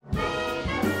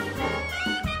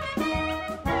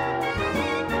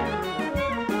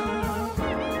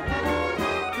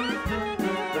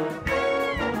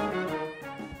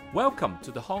Welcome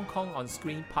to the Hong Kong On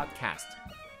Screen podcast,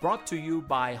 brought to you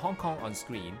by Hong Kong On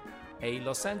Screen, a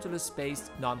Los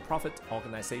Angeles-based non-profit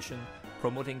organization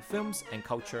promoting films and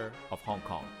culture of Hong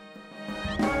Kong.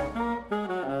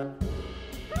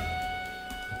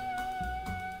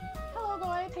 Hello， 各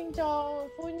位聽眾，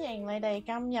歡迎你哋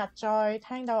今日再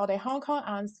聽到我哋 Hong Kong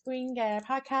On Screen 嘅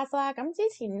podcast 啦。咁之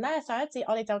前咧上一節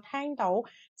我哋就聽到《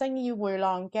正義迴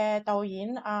廊》嘅導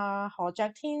演何爵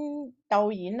天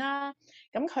導演啦。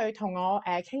咁佢同我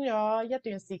傾咗一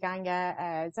段時間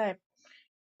嘅即係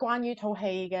關於套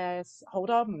戲嘅好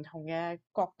多唔同嘅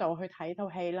角度去睇套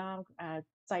戲啦。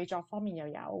製作方面又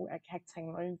有，劇情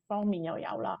裏方面又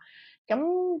有啦。咁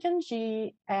跟住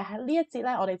喺呢一節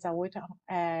咧，我哋就會同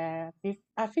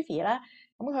Fifi 咧，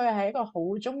咁佢係一個好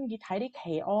中意睇啲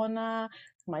奇案啦，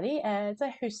同埋啲即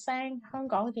係血腥香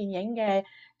港電影嘅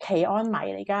奇案迷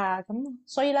嚟㗎。咁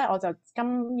所以咧，我就今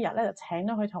日咧就請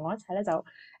咗佢同我一齊咧就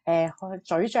去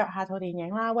咀嚼下套電影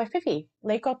啦。喂，Fifi，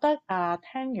你覺得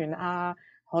聽完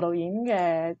何導演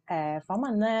嘅訪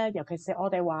問咧，尤其是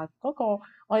我哋話嗰個，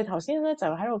我哋頭先咧就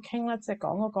喺度傾咧，即係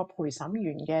講嗰個陪審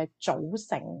員嘅組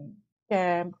成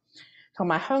嘅，同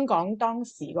埋香港當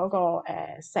時嗰個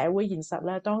社會現實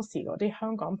咧，當時嗰啲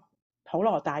香港普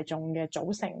羅大眾嘅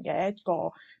組成嘅一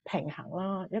個平衡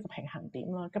啦，一個平衡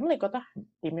點啦。咁你覺得係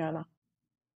點樣啊？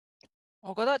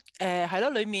我覺得係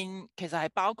咯，裡面其實係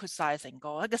包括晒成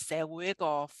個一個社會一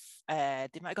個點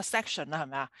樣一個 section 啦，係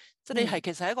咪啊？即係你係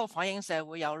其實係一個反映社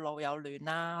會有老有嫩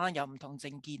啦，可能有唔同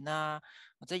政見啦，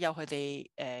或者有佢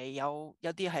哋有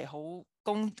啲係好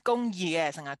公義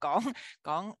嘅，成日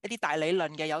講一啲大理論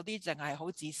嘅，有啲淨係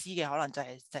好自私嘅，可能就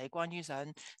係關於想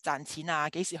賺錢啊，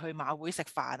幾時去馬會食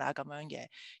飯啊咁樣嘅。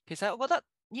其實我覺得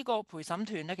呢個陪審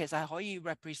團咧，其實係可以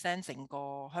represent 成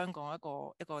個香港一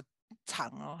個層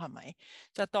咯，係咪？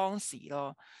即係當時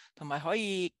咯，同埋可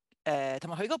以同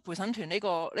埋佢個陪審團呢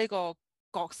個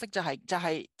角色就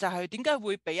係點解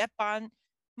會俾一班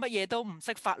乜嘢都唔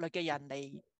識法律嘅人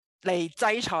嚟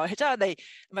制裁，即係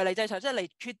唔係嚟制裁，即係嚟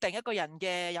決定一個人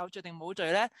嘅有罪定冇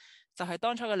罪咧？就係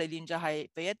當初嘅理念就係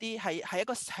俾一啲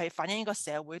係反映呢個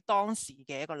社會當時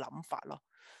嘅一個諗法咯。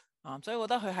所以我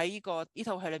覺得佢喺呢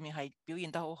套戲裏面係表現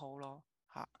得好好咯。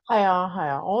係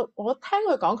啊，我聽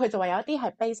佢講，佢就話有一啲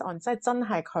係 based on 即係真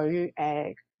係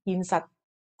佢現實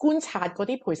觀察嗰啲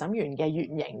陪審員嘅原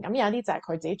型，咁有一啲就係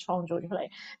佢自己創造出嚟。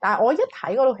但係我一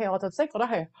睇嗰套戲，我就真係覺得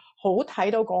係好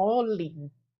睇到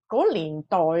嗰年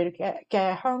代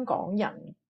嘅香港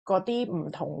人嗰啲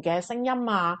唔同嘅聲音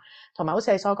啊，同埋好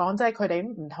似你所講，即係佢哋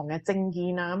唔同嘅政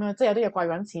見啊咁樣，即係有啲嘢貴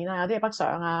揾錢啊，有啲嘢北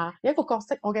上啊。有一個角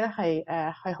色我記得係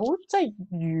好即係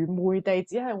愚昧地，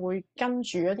只係會跟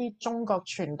住一啲中國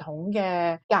傳統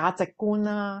嘅價值觀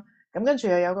啦。咁跟住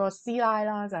又有個師奶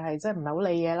啦，就係即係唔係好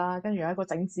理嘢啦。跟住有一個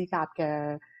整指甲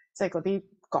嘅，即係嗰啲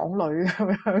港女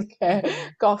咁樣嘅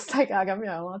角色啊，咁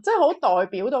樣咯，即係好代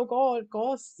表到嗰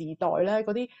個時代咧，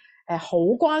嗰啲好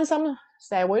關心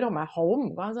社會同埋好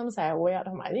唔關心社會啊，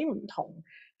同埋啲唔同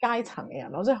階層嘅人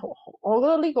咯，即係我覺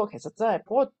得呢個其實真係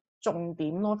嗰個重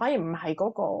點咯，反而唔係嗰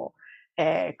個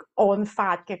案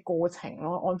發嘅過程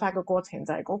咯。案發嘅過程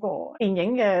就係嗰個電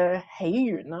影嘅起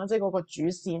源啦，即係嗰個主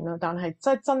線啦。但係即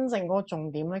係真正嗰個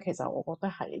重點咧，其實我覺得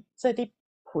係即係啲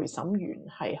陪審員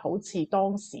係好似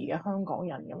當時嘅香港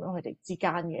人咁樣，佢哋之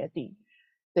間嘅一啲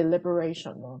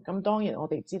deliberation 咯。咁當然我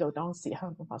哋知道當時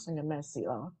香港發生緊咩事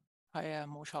啦。係啊，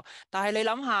冇錯。但係你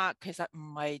諗下，其實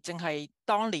唔係淨係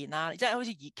當年啦，即係好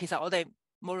似其實我哋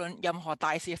無論任何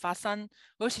大事發生，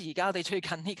好似而家我哋最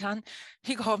近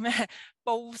呢個咩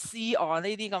煲屍案呢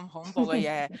啲咁恐怖嘅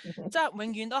嘢，即係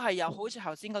永遠都係有，好似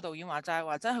頭先個導演話齋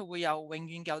話，真係會有永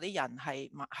遠有啲人係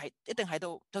一定喺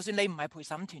度，就算你唔係陪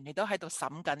審團，你都喺度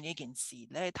審緊呢件事。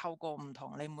你係透過唔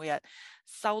同你每日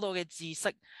收到嘅知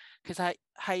識，其實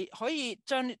係可以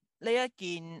將呢一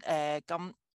件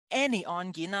咁。any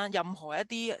案件啦，任何一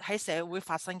啲喺社會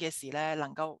發生嘅事咧，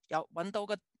能夠有揾到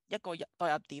一個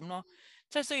代入點咯。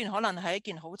即係雖然可能係一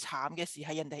件好慘嘅事，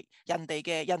係人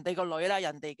哋個女啦，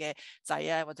人哋嘅仔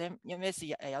啊，或者有咩事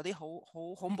有啲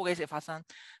好恐怖嘅事發生，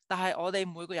但係我哋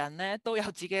每個人咧都有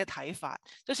自己嘅睇法，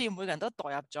好似每個人都代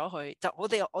入咗去，就我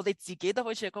哋自己都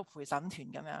好似一個陪審團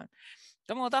咁樣。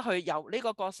咁我覺得佢由呢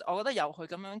個角色，我覺得由佢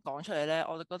咁樣講出嚟咧，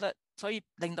我就覺得所以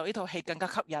令到呢套戲更加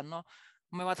吸引咯。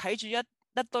唔係話睇住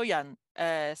一堆人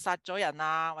殺咗人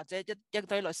啊，或者一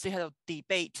堆律師喺度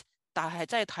debate， 但係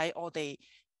真係睇我哋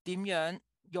點樣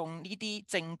用呢啲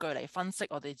證據嚟分析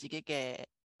我哋自己嘅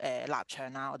立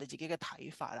場啊，我哋自己嘅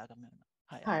睇法啊咁樣。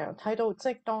係啊，睇到即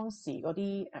係當時嗰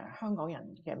啲香港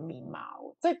人嘅面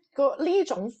貌，即係呢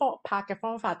種拍嘅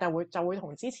方法，就會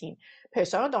同之前譬如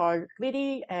上一代呢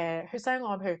啲血腥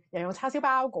案，譬如人肉叉燒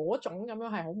包嗰種咁樣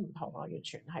係好唔同啊，完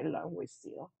全係兩回事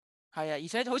咯。係啊，而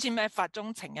且好似咩法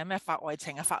中情啊、咩法外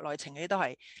情啊、法內情嗰啲都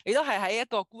係，你都係喺一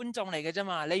個觀眾嚟嘅啫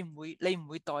嘛，你唔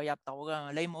會代入到噶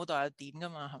嘛，你冇代入點噶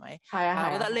嘛，係咪？係啊，但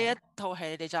係我覺得呢一套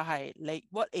戲你就係你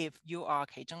What if you are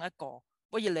其中一個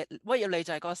，What if 你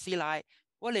就係嗰個師奶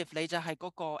，What if 你就係嗰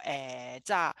個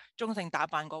即係中性打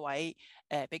扮嗰位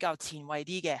比較前衛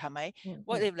啲嘅，係咪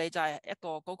？What if 你就係一個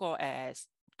嗰個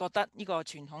覺得呢個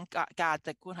傳統價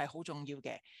值觀係好重要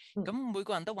嘅，咁每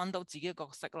個人都揾到自己嘅角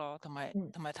色咯，同埋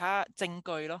睇下證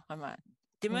據咯，係咪？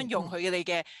點樣用佢哋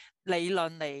嘅理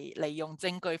論嚟用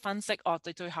證據分析？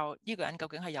最後呢個人究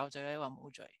竟係有罪咧，或冇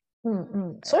罪？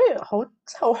所以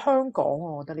好香港，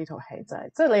我覺得呢套戲就係，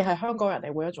即係你係香港人，你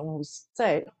會有一種即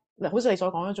係好似你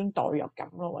所講一種代入感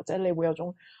咯，或者你會有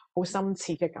種好深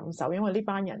切嘅感受，因為呢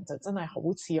班人就真係好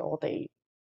似我哋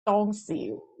當時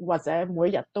或者每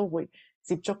一日都會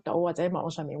接觸到，或者網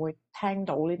上面會聽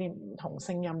到呢啲唔同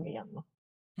聲音嘅人咯。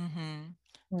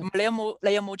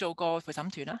你有冇做過陪審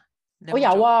團啊？我有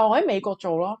啊，我喺美國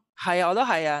做咯。係啊，我都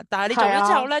係啊。但係你做咗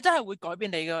之後咧，真係會改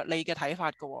變你嘅睇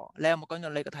法噶。你有冇講到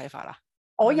你嘅睇法啊？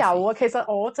我有啊，其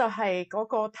實我就係嗰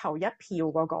個投一票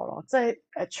嗰個咯，即係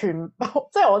全部，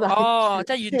即係我就係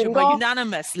即係完全係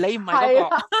unanimous，你唔係嗰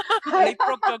個，你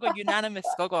broke 咗個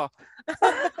unanimous 嗰個。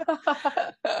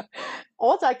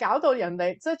我就係搞到人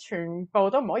哋即係全部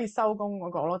都唔可以收工嗰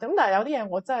個咯。咁但係有啲嘢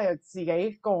我真係自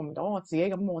己過唔到我自己，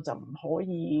咁我就唔可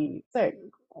以，即係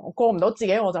我過唔到自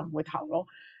己我就唔會投咯。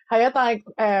係啊，但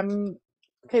係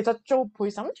其實做陪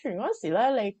審團嗰陣時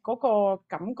咧，你嗰個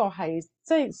感覺係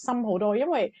即係深好多，因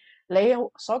為你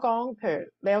所講，譬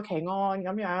如你有奇案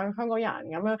咁樣，香港人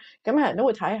咁樣，咁係人都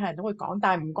會睇，係人都會講，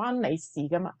但係唔關你事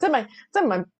噶嘛，即係唔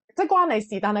係即係關你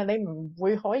事，但係你唔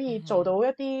會可以做到一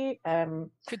啲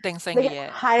決定性嘅嘢。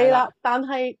係啦，但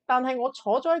係我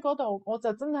坐咗喺嗰度，我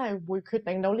就真係會決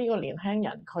定到呢個年輕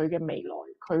人佢嘅未來，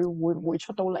佢會唔會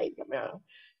出到嚟咁樣。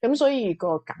咁所以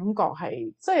個感覺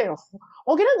係即係，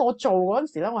我記得我做嗰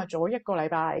陣時咧，我係做咗一個禮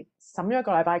拜，審咗一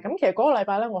個禮拜。咁其實嗰個禮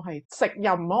拜咧，我係食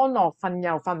又唔安樂，瞓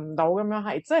又瞓唔到，咁樣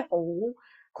係即係好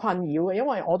困擾嘅，因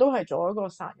為我都係做一個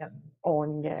殺人案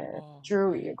嘅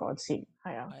jury 嘅嗰次，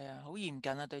係啊，好嚴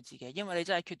謹啊對自己，因為你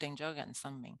真係決定咗一個人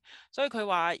生命，所以佢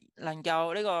話能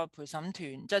夠呢個陪審團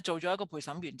即係做咗一個陪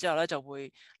審員之後咧，就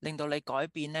會令到你改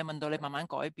變咧，問到你慢慢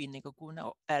改變你個觀你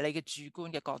嘅主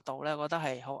觀嘅角度咧，我覺得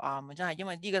係好啱嘅，真係，因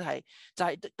為呢個係就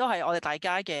係都係我哋大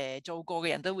家嘅做過嘅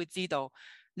人都會知道。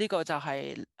呢個就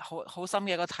係好深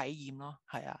嘅一個體驗咯，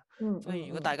係啊，所以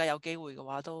如果大家有機會嘅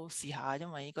話，都試下，因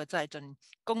為呢個真係盡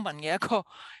公民嘅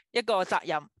一個責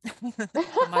任，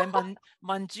同埋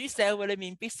民主社會裏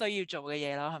面必須要做嘅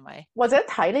嘢咯，係咪？或者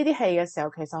睇呢啲戲嘅時候，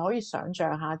其實可以想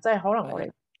像下，即係可能我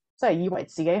哋即係以為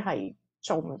自己係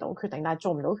做唔到決定，但係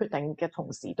做唔到決定嘅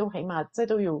同時，都起碼即係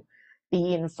都要 be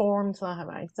informed 啦，係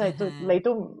咪？即係你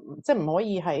都即係唔可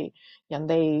以係人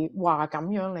哋話咁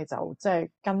樣，你就即係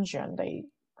跟住人哋。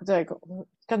即係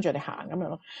跟住人哋行咁樣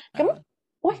咯。咁，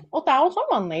喂，但係我想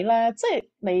問你咧，即係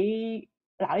你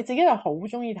你自己又好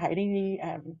中意睇呢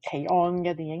啲奇案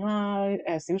嘅電影啦、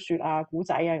小説啊、古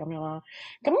仔啊咁樣啦。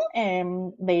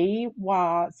咁你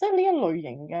話即係呢一類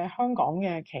型嘅香港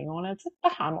嘅奇案咧，即係得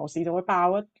閒無事就會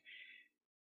爆一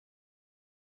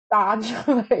彈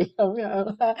出嚟咁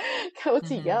樣咧，好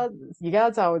似而家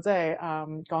就即係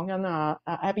講緊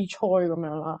Abby Choi 咁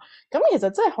樣啦。咁其實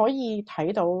真係可以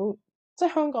睇到。即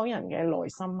係香港人嘅內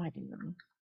心係點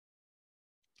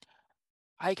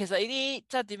樣？其實呢啲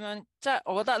即係點樣？即係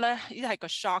我覺得咧，呢啲係個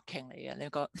shocking 嚟嘅。你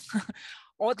覺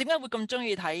我點解會咁中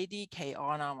意睇呢啲奇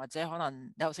案啊？或者可能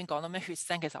你頭先講到咩血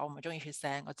腥，其實我唔係中意血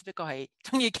腥，我只不過係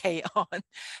中意奇案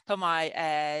同埋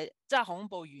即係恐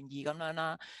怖懸疑咁樣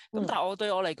啦。咁但係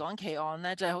對我嚟講，奇案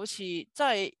咧就係好似即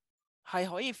係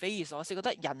可以匪夷所思，覺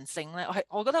得人性咧，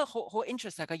我覺得好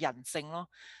interesting 嘅人性咯。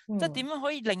即係點樣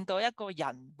可以令到一個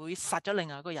人會殺咗另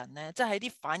外一個人咧？即係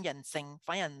啲反人性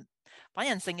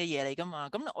嘅嘢嚟噶嘛？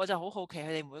咁我就好好奇佢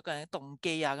哋每一個人嘅動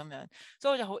機啊咁樣，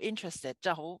所以我就好 interested，即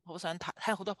係好想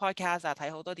聽好多 podcast 啊，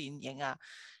睇好多電影啊，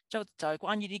就係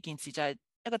關於呢件事，就係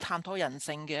一個探討人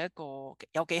性嘅一個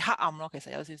有幾黑暗咯。其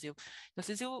實有少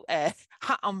少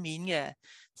黑暗面嘅，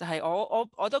就係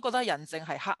我都覺得人性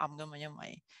係黑暗噶嘛，因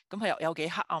為咁係有幾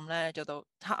黑暗咧，做到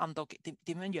黑暗到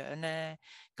點樣樣咧？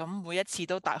咁每一次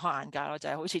都大開眼界咯，就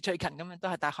係好似最近咁樣都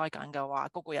係大開眼界，話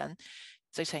嗰個人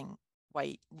直情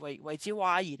為之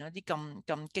嘩然，啲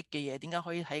咁激嘅嘢，點解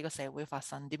可以喺個社會發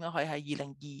生？點解可以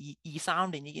喺2023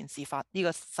年呢件事呢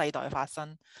個世代發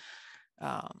生？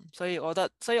所以我覺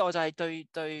得，所以我就係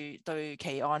對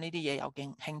奇案呢啲嘢有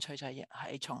興趣，就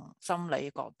係從心理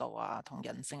角度啊，同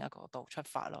人性嘅角度出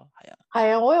發咯，係啊。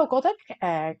係啊，我又覺得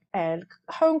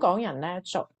香港人咧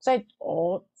即係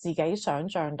我自己想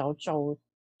像到做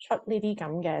出呢啲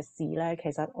咁嘅事咧，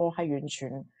其實我係完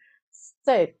全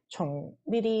即係從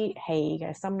呢啲戲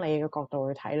嘅心理嘅角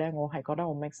度去睇咧，我係覺得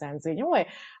好 make sense，因為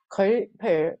佢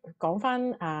譬如講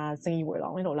翻正義迴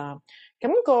廊呢度啦，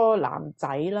咁個男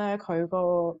仔咧佢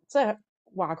個即係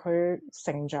話佢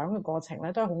成長嘅過程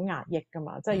咧都係好壓抑噶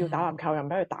嘛，即係要打籃球又唔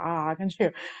俾佢打啊，跟住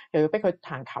又要逼佢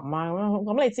彈琴啊咁樣。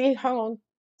咁你知香港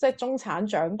即係中產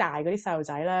長大嗰啲細路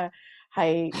仔咧，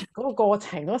係嗰個過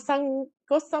程嗰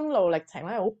個心路歷程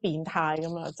咧好變態噶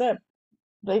嘛，即係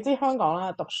你知香港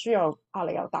啦，讀書又壓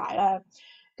力又大咧，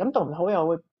咁讀唔好又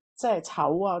會即係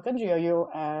醜啊，跟住又要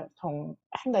同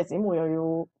兄弟姊妹又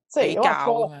要即係如果阿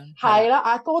哥係啦，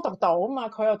阿哥讀到啊嘛，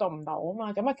佢又讀唔到啊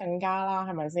嘛，咁啊更加啦，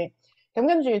係咪先？咁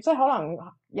跟住即係可能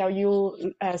又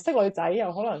要識女仔，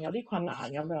又可能有啲困難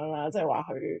咁樣啦，即係話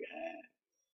佢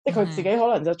即係佢自己可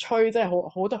能就吹，即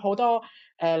係好多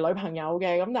女朋友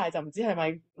嘅，咁但係就唔知係咪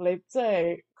你即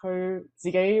係佢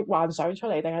自己幻想出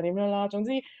嚟定係點樣啦。總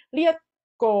之呢一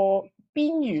個喺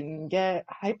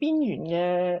邊緣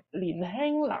嘅年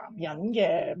輕男人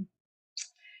嘅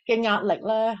壓力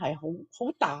咧係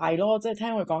好大咯，即係聽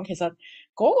佢講，其實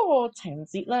嗰個情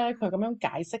節咧，佢咁樣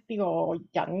解釋呢個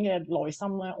人嘅內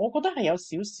心咧，我覺得係有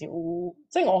少少，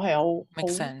即係我係有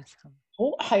make sense，好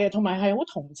係啊，同埋係好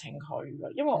同情佢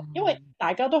嘅，因為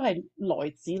大家都係來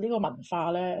自呢個文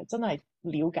化咧，真係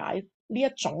了解呢一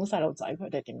種細路仔佢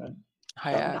哋點樣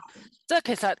長大。即係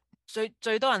其實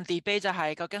最多人 debate 就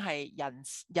係究竟係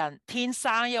人天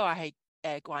生，抑或係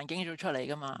環境做出嚟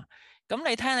噶嘛？咁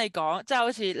你聽你講，即係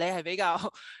好似你係比較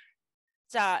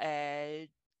即係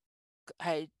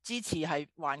係支持係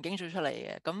環境做出嚟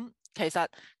嘅。咁其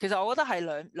實我覺得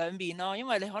係兩面咯，因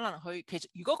為你可能其實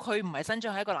如果佢唔係生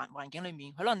長喺一個環境裏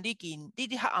面，可能呢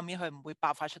啲黑暗面佢唔會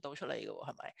爆發出嚟嘅喎，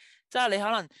係咪？即係你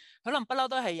可能不嬲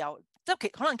都係有，即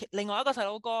係可能另外一個細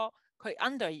佬哥佢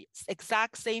under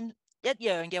exact same 一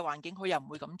樣嘅環境，佢又唔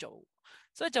會咁做，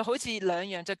所以就好似兩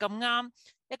樣就咁啱。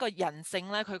一個人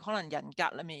性咧，佢可能人格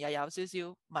裏面又有少少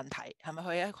問題，係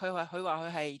咪？佢話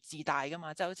佢係自大噶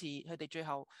嘛，即係好似佢哋最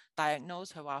後 diagnose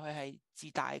佢話佢係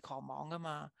自大狂妄噶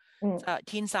嘛，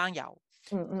天生有。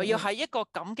佢要喺一個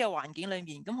咁嘅環境裏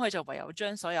面，咁佢就唯有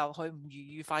將所有佢唔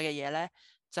愉快嘅嘢咧，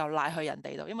就賴去人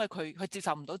哋度，因為佢接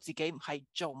受唔到自己係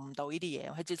做唔到呢啲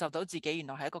嘢，佢接受到自己原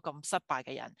來係一個咁失敗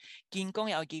嘅人，見工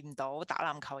又見唔到，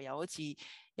打籃球又好似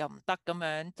又唔得咁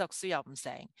樣，讀書又唔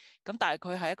成，咁但係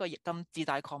佢係一個咁自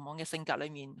大狂妄嘅性格裏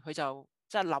面，佢就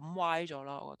即係諗歪咗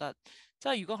咯。我覺得即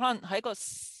係如果可能喺個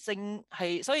性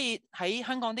係，所以喺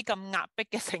香港啲咁壓迫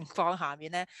嘅情況下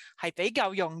面咧，係比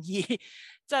較容易即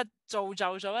係造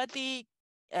就咗一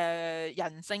啲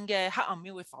人性嘅黑暗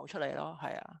面會浮出嚟咯。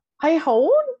係啊，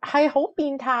係好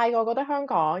變態，我覺得香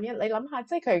港，你諗下，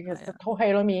即係佢其實套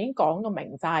戲裏面已經講到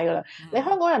明晒噶啦。你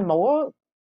香港人冇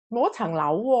一層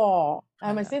樓喎，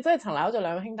係咪先？即係層樓就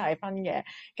兩個兄弟分嘅，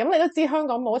咁你都知香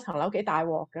港冇一層樓幾大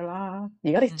鑊噶啦。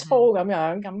而家啲租咁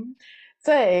樣，咁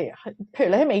即係譬如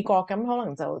你喺美國咁，可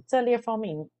能就即係呢一方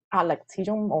面壓力始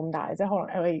終冇咁大，即係可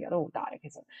能 LA 而家都好大其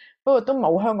實，不過都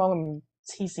冇香港咁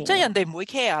黐線。即係人哋唔會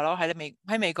care 咯，喺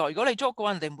美國，如果你租嘅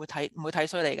話，人哋唔會睇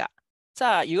衰你㗎。即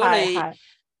係如果你，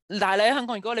但係你喺香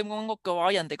港，如果你冇屋嘅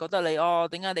話，人哋覺得你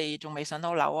點解你仲未上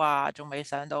到樓啊？仲未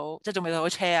上到，即係仲未到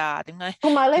車啊？點解？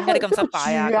同埋你咁失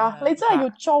敗啊？你真係要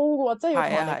租嘅喎，即係要同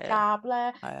人哋夾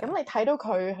咧。咁你睇到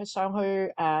佢上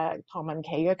去唐文琪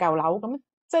嘅舊樓，咁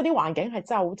即係啲環境係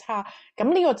真係好差。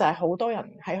咁呢個就係好多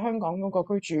人喺香港嗰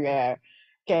個居住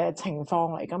嘅情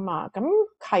況嚟㗎嘛。咁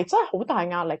係真係好大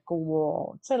壓力㗎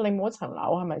喎。即係你冇一層樓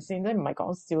係咪先？即係唔係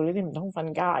講笑？呢啲唔通瞓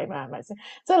街咩？係咪先？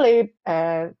即係你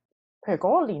譬如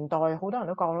嗰個年代，好多人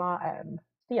都講啦，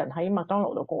啲人喺麥當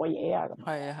勞度過夜啊，咁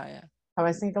係啊，係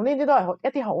咪先？咁呢啲都係一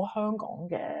啲好香港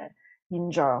嘅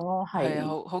現象咯，係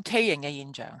好畸形嘅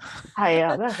現象，係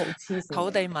啊，真係好黐線。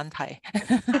土地問題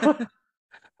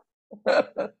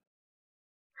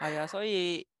係啊，所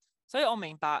以我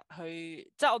明白佢，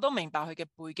即係我都明白佢嘅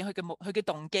背景，佢嘅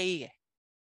動機嘅。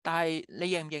但係你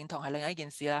認唔認同係另一件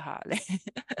事啦嚇，你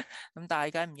咁大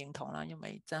家唔認同啦，因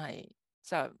為真係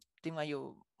即係點解要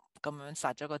咁樣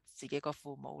殺咗自己個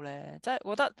父母咧？即係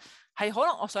我覺得係可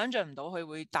能我想象唔到佢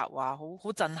會答話好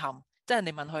震撼，即係人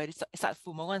哋問佢殺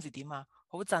父母嗰陣時點啊？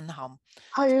好震撼，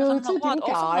係啊，即係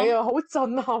點解啊？好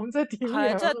震撼，即係點樣？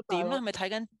係即係點咧？係咪睇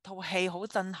緊套戲好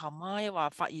震撼啊？抑或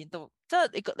發現到即係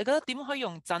你覺得點可以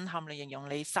用震撼嚟形容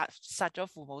你殺咗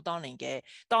父母當時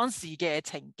嘅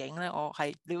情景咧？我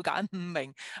係了解唔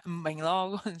明咯，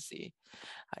嗰陣時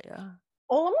係啊。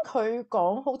我諗佢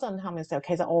講好震撼嘅時候，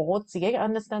其實我自己嘅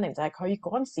understanding 就係佢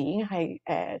嗰陣時已經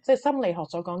係即係心理學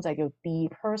所講就係叫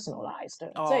depersonalized，即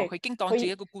哦，係佢已經當自己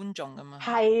一個觀眾咁啊。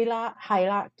係啦係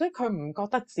啦，即係佢唔覺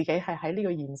得自己係喺呢個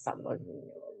現實裏面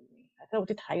嘅，即係好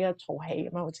似睇一套戲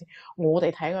咁樣，好似我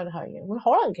哋睇嗰套戲咁。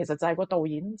可能其實就係個導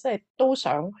演即係都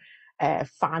想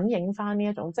反映翻呢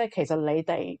一種，即係其實你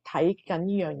哋睇緊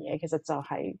呢樣嘢，其實就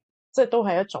係即係都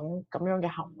係一種咁樣嘅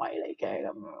行為嚟嘅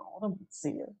咁樣，我都唔知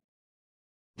啊。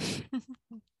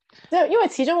即係因為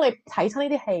始終你睇親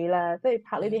呢啲戲咧，即係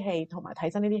拍呢啲戲同埋睇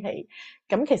親呢啲戲，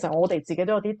咁其實我哋自己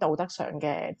都有啲道德上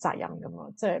嘅責任噶嘛，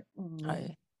即係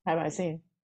係係咪先？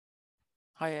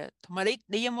係啊，同埋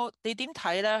你有冇你點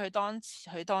睇咧？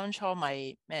佢當初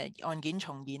咪咩案件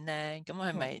重演咧？咁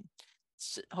佢咪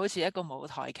好似一個舞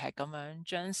台劇咁樣，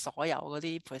將所有嗰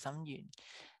啲陪審員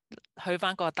去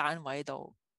翻個單位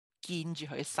度見住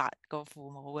佢殺個父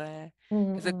母咧。其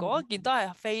實嗰一件都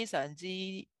係非常之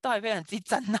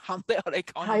震撼，對我嚟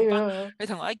講諗翻係啊，佢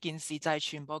同我一件事，就係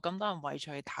全部咁多人圍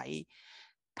住去睇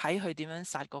佢點樣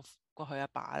殺過佢阿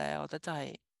爸咧。我覺得真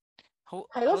係好，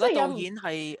係咯，我覺得導即係演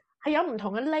係有唔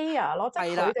同嘅 layer 咯，即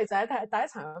係係啦。佢哋就係第一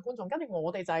層嘅觀眾，跟住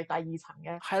我哋就係第二層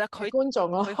嘅係啦，嘅佢觀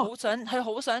眾咯。佢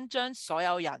好想將所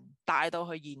有人帶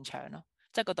到去現場咯，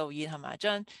即係個導演係咪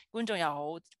將觀眾又好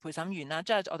陪審員啦，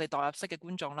即係我哋代入式嘅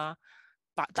觀眾啦，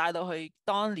帶到去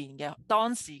當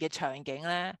時嘅場景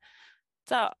咧，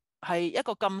即係一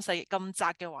個咁細咁窄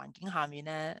嘅環境下面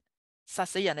咧，殺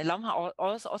死人。你諗下，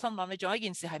我心諗，你仲有一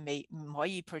件事係唔可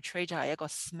以 portray 就係一個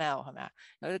smell 係咪啊？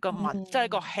有一個即係一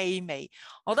個氣味，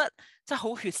我覺得真係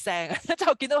好血腥啊！即係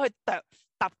我見到佢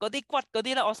揼嗰啲骨嗰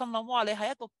啲咧，我心諗哇！你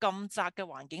喺一個咁窄嘅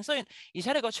環境，雖然而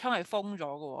且你個窗係封咗嘅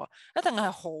喎，一定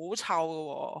係好臭嘅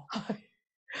喎。係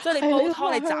即係你係，煲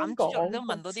湯，你你諗下香港斬豬肉你都好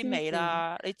聞到啲味黐線，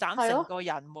啦，你斬係咯。成個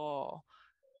人喎。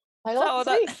係咯，即係我覺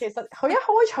得所以其實佢一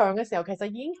開場嘅時候，其實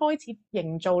已經開始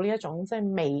營造呢一種即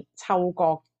係味嗅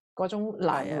覺嗰種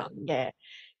良能係啊，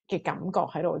嘅感覺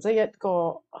喺度，即係一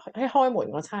個一開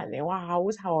門個差人嚟，哇好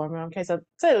臭咁樣。其實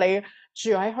即係你住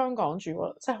喺香港住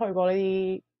過，即係去過呢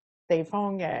啲地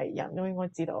方嘅人都應該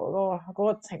知道嗰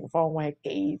個情況會係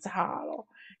幾差咯。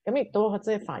咁亦都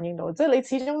即係反映到，即係你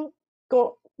始終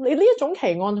你呢一種奇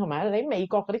案同埋你美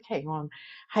國嗰啲奇案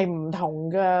係唔同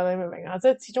㗎，你明唔明啊？即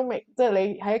係始終未，即係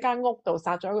你喺一間屋度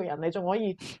殺咗一個人，你仲可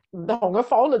以唔同嘅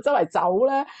房度周圍走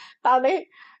咧。但係你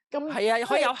咁係啊，即係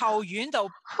可以有後院度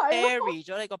係咯，bury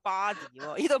咗你個 body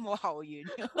喎，呢度冇後院，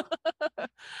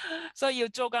所以要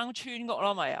租間村屋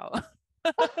咯，咪有。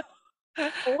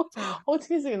好真係好黐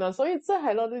線啊！所以即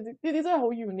係咯，呢啲真係好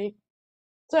unique，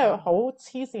即係好黐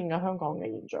線嘅香港嘅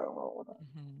現象咯。我覺得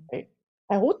嗯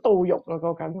係好到肉啊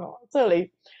個感覺，即係你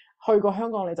去過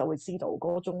香港，你就會知道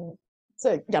嗰種即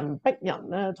係人逼人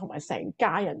咧，同埋成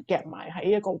家人夾埋喺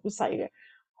一個好細嘅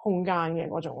空間嘅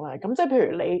嗰種咧。咁即係譬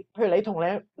如你同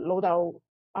你老豆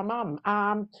阿媽唔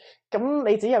啱，咁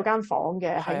你自己有間房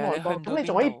嘅喺係啊，外國，你去唔到咁你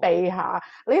仲可以邊度。避下。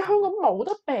你香港冇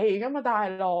得避噶嘛，大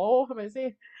佬係咪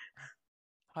先？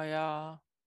係啊，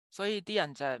所以啲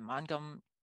人就係猛咁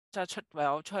即係唯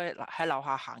有出去喺樓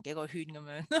下行幾個圈咁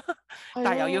樣，係但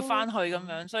係又要啊，翻去咁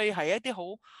樣，所以係一啲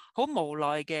好無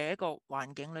奈嘅一個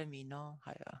環境裏面咯。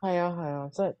係啊，係啊，係啊，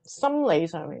即係心理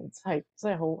上面係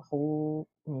真係好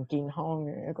唔健康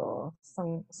嘅一個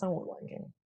生活環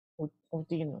境，好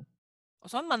癲啊！我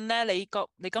想問咧，你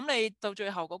到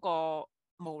最後嗰個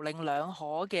模棱兩可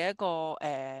嘅一個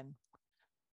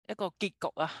結局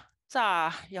啊，即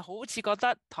係又好似覺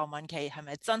得唐文琪係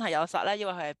咪真係有殺咧？抑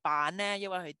或佢係扮咧？抑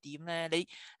或佢點咧？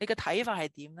你嘅睇法係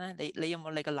點咧？你有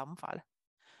冇你嘅諗法咧？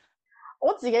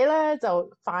我自己咧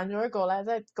就犯咗一個咧，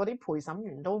即係嗰啲陪審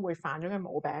員都會犯咗嘅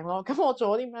毛病咯。咁我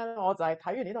做咗啲咩咧？我就係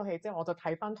睇完呢套戲之後，我就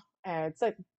睇翻即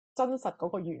係真實嗰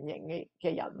個原型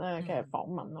嘅人咧嘅嗯訪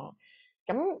問咯。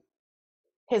咁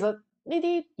其實呢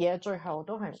啲嘢最後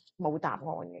都係冇答案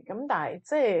嘅。咁但係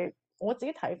即係我自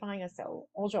己睇翻嘅時候，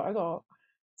我作為一個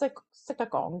即係識得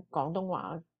講廣東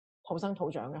話土生土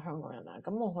長嘅香港人啦，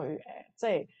咁我去即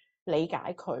係理解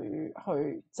佢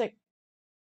去即係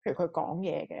譬如佢講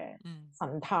嘢嘅嗯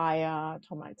神態啊，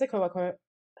同埋即係佢話佢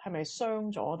係咪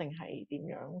傷咗定係點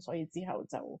樣，所以之後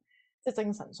就即係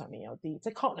精神上面有啲即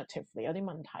係 cognitively 有啲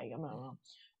問題咁樣咯。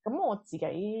咁我自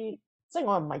己即係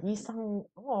我又唔係醫生，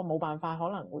咁我冇辦法可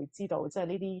能會知道即係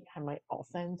呢啲係咪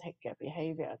authentic 嘅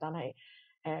behaviour。但係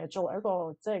作為一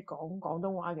個即係講廣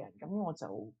東話嘅人，咁我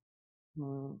就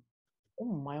我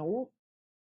唔係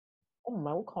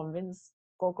好convince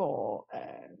嗰個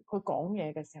佢講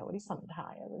嘢嘅時候啲神態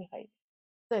啊嗰啲係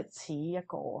即係似一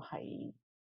個係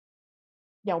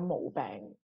有毛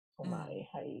病同埋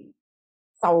係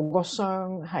受個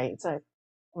傷係即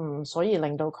係所以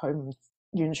令到佢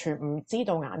完全唔知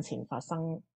道眼前發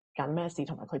生緊咩事，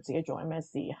同埋佢自己做緊咩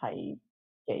事係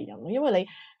嘅人咯。因為你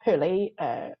譬如你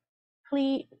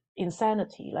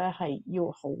pre-insanity 咧係要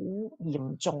好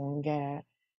嚴重嘅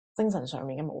精神上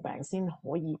面嘅毛病先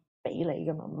可以俾你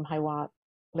噶嘛，唔係話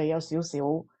你有少少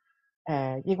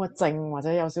抑鬱症或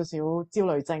者有少少焦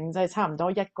慮症，即係差唔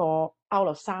多一個 out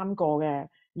of 3個嘅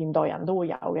現代人都會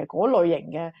有嘅嗰類型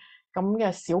嘅咁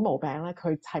嘅小毛病咧，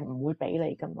佢係唔會俾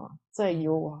你噶嘛，即係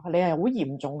要你係好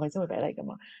嚴重佢先會俾你噶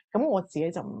嘛。咁我自己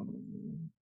就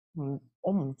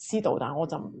我唔知道，但係我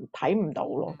就睇唔到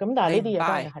咯。咁但係呢啲嘢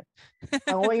當然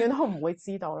係我永遠都唔會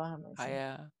知道啦，係咪先？係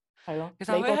啊，係咯。其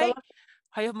實你覺得咧？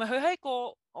係咪佢喺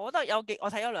個？我覺得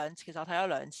我睇咗兩次，其實我睇咗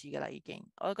兩次嘅啦已經。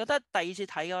我覺得第二次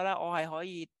睇嘅咧，我係可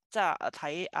以即係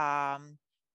睇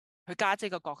佢家姐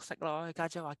個角色咯。佢家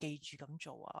姐話記住咁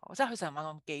做啊，即係佢成日問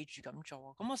我記住咁做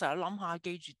啊。咁我成日諗下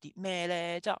記住啲咩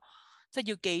咧，即係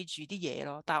要記住啲嘢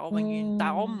咯。但係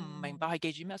但係我唔明白係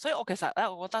記住咩，所以我其實咧，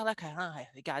我覺得咧，佢可能係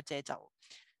佢家姐就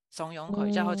慫恿佢，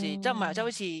即係好似即係唔係即係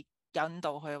好似引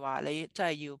導佢話你即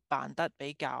係要扮得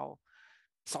比較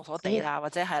傻傻地啦，或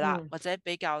者係啦，或者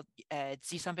比較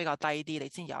智商比較低啲，你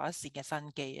先有一線嘅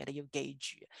生機嘅。你要記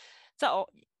住，即係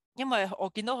因為我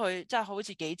見到佢即係好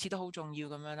似幾次都好重要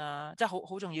咁樣啦，即係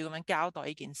好重要咁樣交代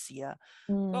呢件事啦。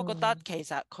我覺得其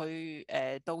實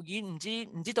佢導演唔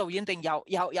知導演定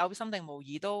有心定無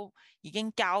意都已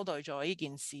經交代咗呢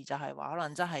件事，就係話可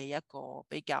能真係一個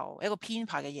比較一個編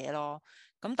排嘅嘢咯。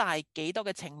咁但係幾多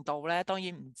嘅程度咧，當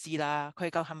然唔知啦。佢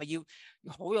係咪要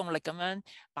好用力咁樣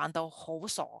扮到好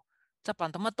傻，即係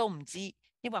扮到乜都唔知？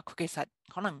因為佢其實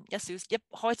可能一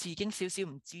開始已經少少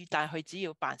唔知，但係佢只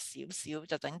要扮少少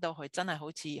就整到佢真係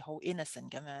好似好 innocent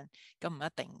咁樣，咁唔一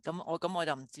定。咁我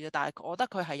就唔知啦。但係我覺得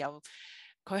佢係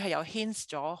有 hints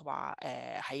咗話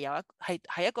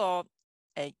係一個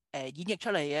演繹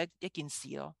出嚟嘅一件事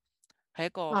咯，係一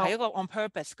個 on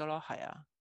purpose 嘅咯，係啊。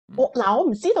我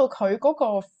唔知道佢嗰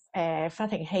個法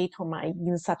庭戲同埋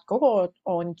現實嗰個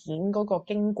案件嗰個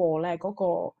經過咧，嗰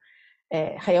個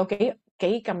係有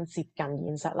幾咁接近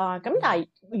現實啦。咁但係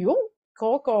如果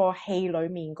嗰個戲裡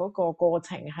面嗰個過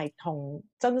程係同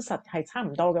真實係差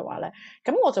唔多嘅話咧，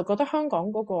咁我就覺得香港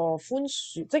嗰個寬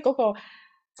恕，即係嗰個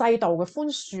制度嘅寬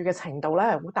恕嘅程度咧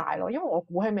係好大咯。因為我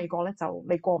估喺美國咧就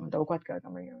你過唔到骨㗎咁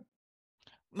樣樣。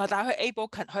唔係，但係佢 able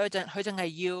佢淨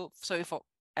係要說服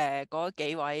嗰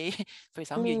幾位陪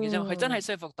審員嘅啫，佢真係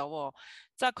說服到喎，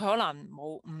即係佢可能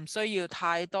唔需要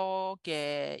太多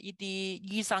嘅呢啲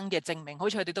醫生嘅證明，好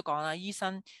似佢哋都講啦，醫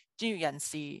生專業人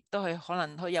士都係可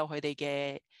能都有佢哋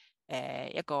嘅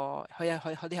一個，佢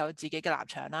哋有自己嘅立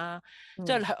場啦，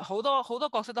即係好多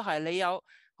角色都係你有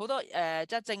好多即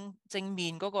係正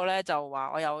面嗰個咧就話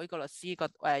我有呢個律師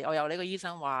我有呢個醫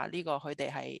生話呢個佢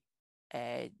哋係。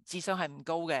智商係唔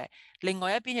高嘅，另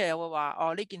外一邊又會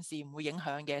話呢件事唔會影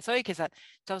響嘅，所以其實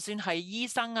就算係醫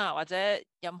生啊或者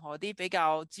任何啲比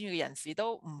較專業嘅人士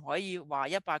都唔可以話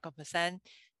100%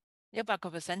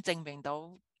 證明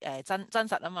到真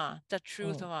實啊嘛，即係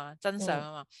truth 啊嘛，真相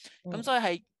啊嘛，咁所以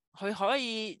係佢可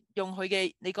以用佢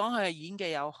嘅，你講佢嘅演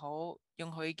技又好，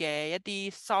用佢嘅一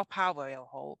啲 soft power 又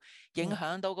好，影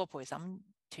響到個陪審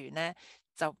團咧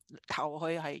就投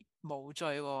佢係無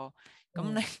罪喎。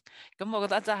咁我覺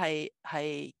得真係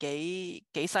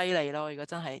幾犀利咯！如果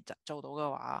真係做到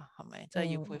嘅話，係咪真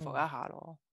係要佩服一下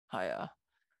咯？係啊。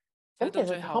咁其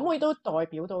實可唔可以都代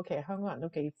表到其實香港人都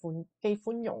幾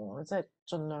寬容啊？即係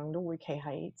盡量都會企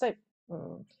喺即係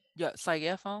弱勢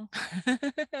嘅一方。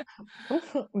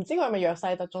咁唔知佢係咪弱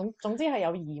勢？但總之係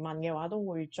有疑問嘅話，都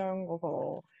會將嗰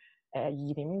個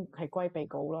疑點係歸被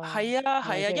告啦。係啊，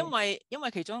係啊，因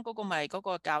為其中嗰個咪嗰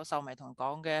個教授咪同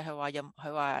講嘅，佢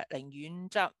話寧願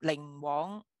即係寧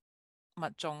枉勿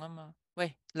縱啊嘛。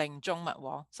喂，寧縱勿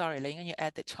枉，sorry，你應該要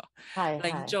edit 錯。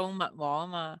寧縱勿枉啊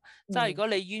嘛，即係如果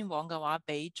你冤枉嘅話，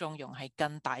比縱容係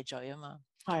更大罪啊嘛。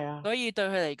係啊，所以對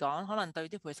佢嚟講，可能對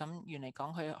啲陪審員嚟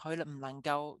講，佢唔能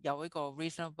夠有呢個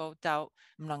reasonable doubt，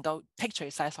唔能夠剔除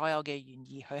晒所有嘅嫌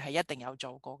疑，佢係一定有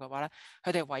做過嘅話咧，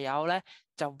佢哋唯有咧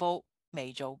就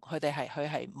未做，佢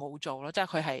係冇做咯，即係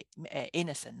佢係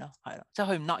innocent 咯，係咯，即係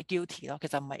佢唔 not guilty 咯，其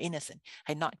實唔係 innocent，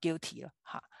係 not guilty 咯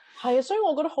嚇。係啊，所以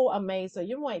我覺得好 amazing，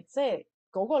因為即係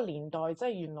嗰個年代，即係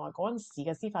原來嗰陣時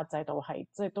嘅司法制度係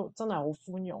即係都真係好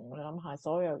寬容。你諗下，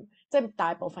所有即係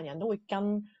大部分人都會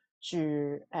跟住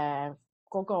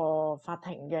嗰個法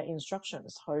庭嘅 instructions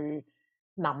去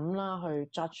諗啦，去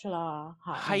judge 啦，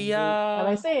嚇唔係會係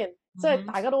咪啊，先？即係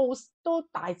大家都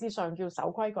大致上叫守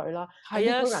規矩啦，係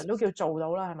呢係啊。個人都叫做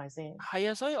到啦，係咪先？係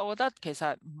啊，所以我覺得其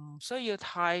實唔需要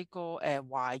太過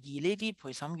懷疑呢啲陪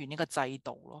審員呢個制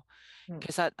度咯。嗯其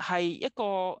實係一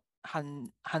個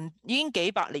已經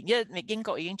幾百年，因為英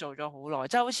國已經做咗好耐，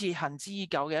即係好似行之已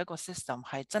久嘅一個 system，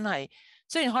係真係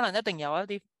雖然可能一定有一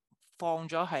啲放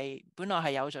咗係本來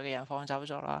係有罪嘅人放走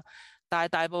咗啦，但係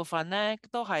大部分咧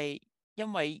都係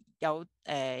因為有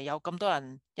咁多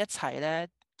人一齊咧，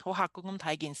好客觀咁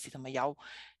睇件事，同埋有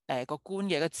個官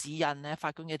嘅一個指引咧，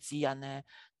法官嘅指引咧，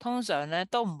通常咧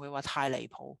都唔會話太離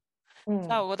譜。即係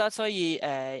嗯我覺得，所以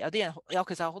有啲人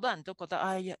其實好多人都覺得，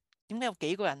哎呀，點解有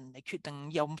幾個人嚟決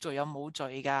定有罪有冇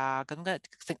罪㗎？咁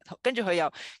跟住佢又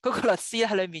嗰個律師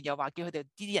喺裏面又話叫佢哋呢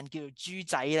啲人叫做豬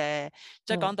仔咧，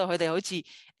即係講到佢哋好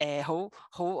似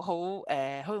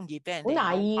好容易俾人好哋誘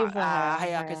惑 naive 啊，係啊，啊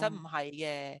係啊，係啊，其實唔係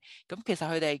嘅。咁其實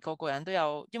佢哋個個人都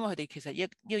有，因為佢哋其實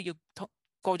要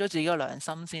過咗自己個良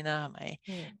心先啦，係咪？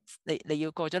嗯你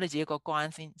要過咗你自己個關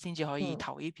先至可以嗯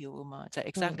投呢票噶嘛，就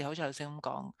係 exactly 嗯好似頭先咁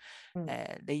講。嗯。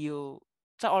你要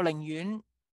即係我寧願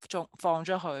仲放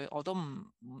咗佢，我都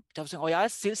就算我有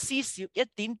一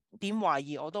點點懷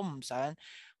疑，我都唔想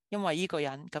因為呢個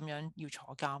人咁樣要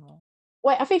坐監咯。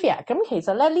喂，阿菲菲啊，咁其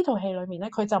實咧呢套戲裏面咧，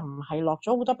佢就唔係落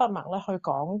咗好多筆墨咧，去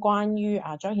講關於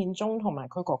張顯宗同埋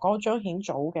佢哥哥張顯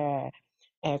祖嘅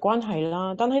關係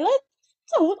啦。但係咧，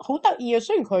真係好得意啊！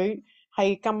雖然佢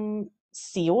係咁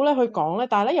少咧去講咧，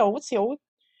但係咧又好似好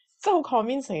即係好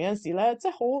convincing 嘅時咧，即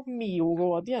係好妙嘅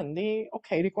喎、啲人啲屋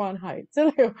企啲關係，即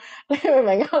係你明唔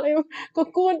明啊？你要個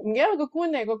官唔記得個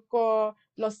官定個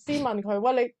律師問佢，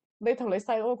喂，你同你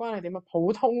細佬嘅關係點啊？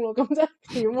普通咯，咁即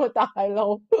係點啊，大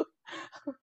佬？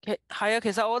係啊，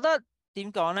其實我覺得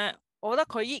點講咧？我覺得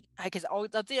佢其實我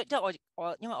就知，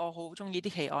因為我好中意啲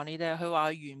奇案呢啲，佢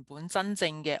話原本真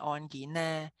正嘅案件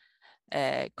咧，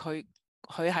佢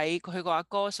喺佢個阿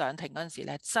哥上庭嗰陣時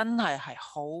咧，真係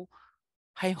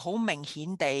好明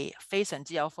顯地非常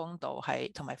之有風度，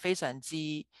係同埋非常之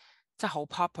即係好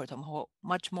proper 同好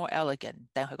much more elegant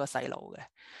定佢個細路嘅。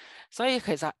所以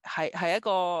其實係一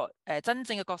個真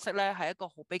正嘅角色咧，係一個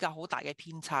比較好大嘅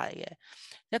偏差嚟嘅。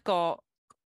一個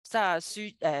即係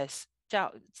即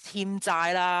係欠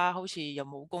債啦，好似又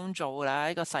冇工做啦，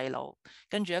一個細路，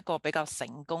跟住一個比較成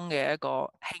功嘅一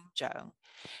個兄長，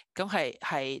咁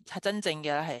係真正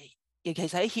嘅係，其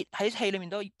實喺戲裏面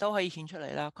都可以顯出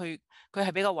嚟啦。佢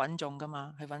係比較穩重噶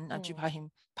嘛，去揾阿朱柏謙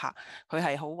拍，佢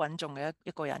係好穩重嘅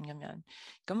一個人咁樣，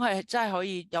咁係真係可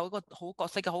以有一個好角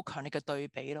色嘅好強烈嘅對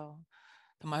比咯。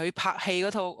同埋佢拍戲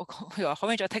嗰套，佢話可唔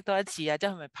可以再剔多一次啊？即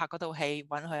係咪拍嗰套戲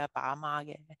揾佢阿爸阿媽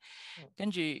嘅？跟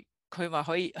住佢話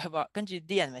可以，佢話跟住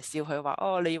啲人咪笑佢話：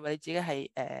哦，你以為你自己係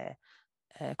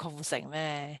郭富城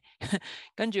咩？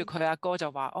跟住佢阿哥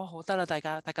就話：哦，好得啦，大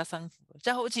家辛苦，即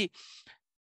係好似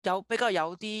比較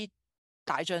有啲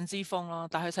大將之風咯。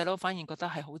但係佢細佬反而覺得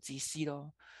係好自私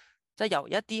咯，即係由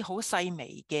一啲好細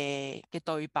微嘅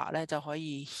對白咧，就可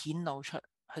以顯露出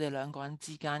佢哋兩個人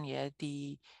之間嘅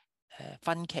一啲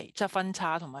分歧，即係分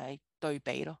差同埋對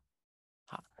比咯。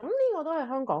嚇，咁呢個都係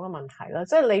香港嘅問題啦，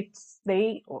即係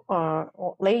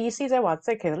你意思即係話，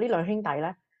即係其實呢兩兄弟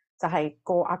咧，就係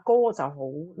個阿哥就好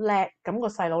叻，咁個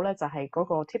細佬咧就係嗰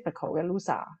個 typical 嘅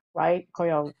loser，right？佢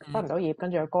又畢唔到業，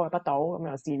跟住個哥又畢到，咁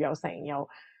又事業有成，又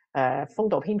風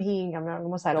度翩翩咁樣，咁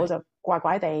個細佬就怪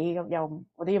怪地咁，又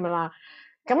嗰啲咁樣啦。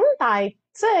咁但係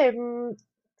即係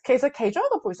其實其中一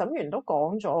個陪審員都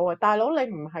講咗嘅，大佬你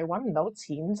唔係揾唔到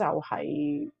錢就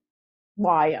係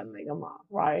壞人嚟噶嘛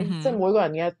，right？即係每個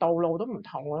人嘅道路都唔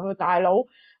同啊。大佬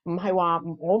唔係話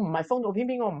我唔係風度翩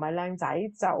翩，我唔係靚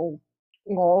仔，就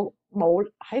我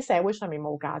冇喺社會上面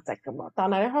冇價值噶嘛。但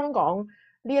係喺香港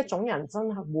呢一種人真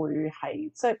係會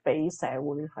係即係俾社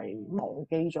會係忘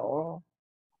記咗咯。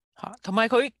嚇，同埋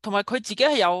佢自己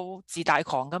係有自大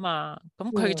狂噶嘛，咁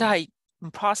佢真係唔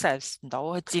process 唔到，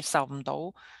佢接受唔到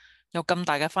有咁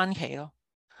大嘅分歧咯。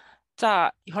即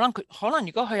係可能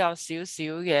如果佢有少少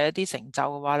嘅一啲成就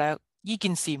嘅話咧，呢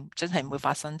件事真係唔會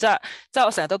發生。即係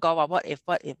我成日都講話 what if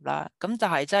啦，咁就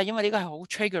係真係因為呢個係好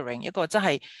triggering 一個真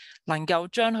係能夠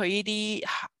將佢呢啲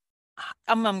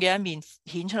暗暗嘅一面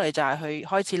顯出嚟，就係佢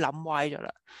開始諗歪咗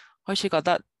啦，開始覺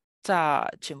得即係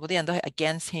全部啲人都係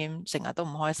against him，成日都唔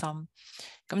開心。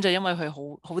咁就因為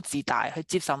佢好自大，佢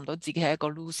接受唔到自己係一個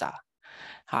loser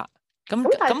嚇。咁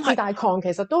咁但係自咁係大狂其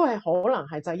實都係可能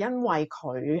係就因為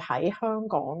佢喺香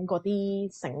港嗰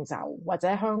啲成就或者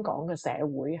香港嘅社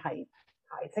會係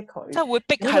排斥佢，即係會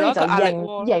逼咁所以就係咯，一個壓力窩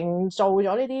咯。營造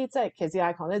咗呢啲即係其實自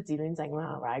大狂即係自戀症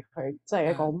啦，right？佢即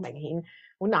係一個好明顯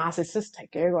好 narcissistic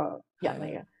嘅一個人嚟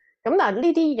嘅。咁但係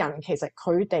呢啲人其實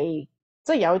佢哋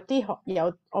即係有啲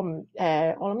我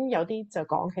諗有啲就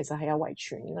講其實係有遺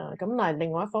傳啦。咁但係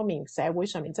另外一方面，社會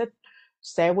上面即係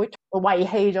社會遺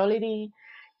棄咗呢啲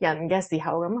人嘅時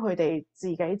候，咁佢哋自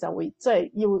己就會即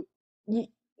係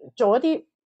要做一啲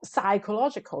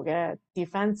psychological 嘅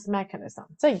defense mechanism，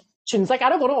即係全世界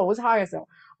都覺得我好差嘅時候，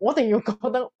我一定要覺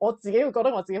得我自己要覺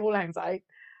得我自己好靚仔，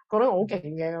覺得我好勁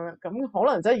嘅咁樣，咁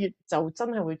可能真係就真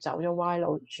係會走咗歪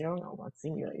路，轉咗牛角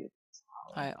尖越嚟越。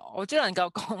係，我只能夠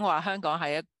講話香港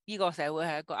係呢個社會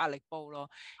係一個壓力煲咯。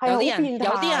係好變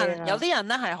態啊！有啲人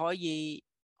咧係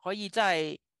可以真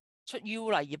係出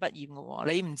淤泥而不染嘅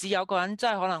喎。你唔知有個人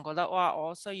真係可能覺得哇，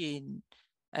我雖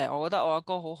然我覺得我阿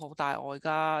哥好好，但係我而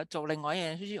家做另外一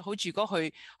樣嘢，好似如果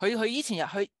佢以前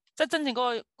即係真正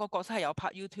嗰個角色係有拍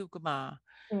YouTube 噶嘛，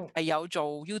係有做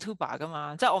YouTuber 噶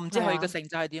嘛。即係我唔知佢嘅成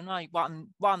就係點啦。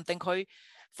話唔定佢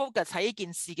focus 喺呢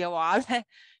件事嘅話咧，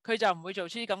佢就唔會做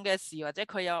出啲咁嘅事，或者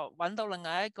佢又揾到另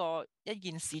外一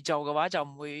件事做嘅話，就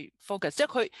唔會 focus。即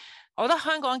係我覺得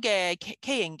香港嘅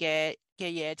K 型嘅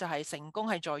嘢就係成功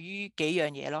係在於幾樣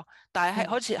嘢咯。但係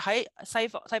好似喺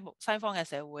西方嘅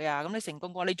社會啊，咁你成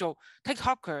功嘅話，你做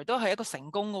TikToker 都係一個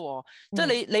成功嘅喎。即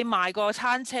係你賣個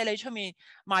餐車，你出面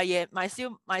賣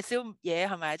燒嘢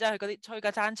係咪？即係嗰啲推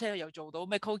架餐車又做到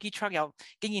咩 cookie truck 又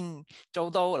竟然做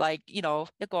到 like you know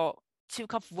一個超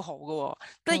級富豪嘅喎。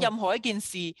即係任何一件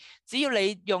事，只要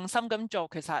你用心咁做，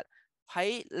其實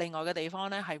喺另外嘅地方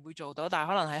咧係會做到。但係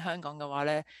可能喺香港嘅話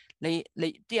咧，你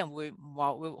啲人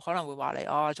可能會話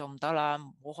你做唔得啦，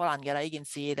冇可能嘅啦呢件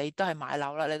事，你都係買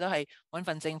樓啦，你都係揾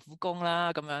份政府工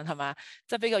啦，咁樣係咪？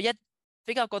即係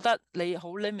比較覺得你好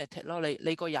limited 咯。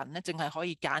你個人咧淨係可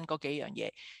以揀嗰幾樣嘢。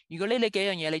如果呢幾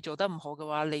樣嘢你做得唔好嘅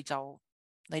話，你就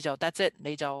that's it，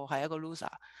你就係一個 loser。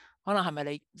可能係咪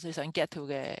你想 get to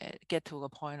個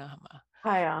point 啦？係咪？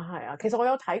係啊係啊，其實我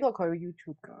有睇過佢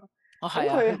YouTube 㗎。係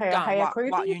啊，佢係啊，佢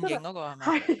畫啲圓形嗰個係咪？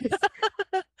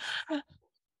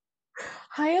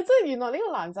係啊，即係原來呢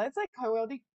個男仔，即係佢會有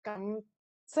啲咁，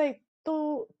即係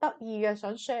都得意嘅，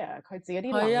想 share 佢自己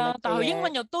啲能力嘅嘢。但係佢英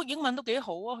文都幾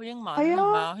好啊，佢英文係係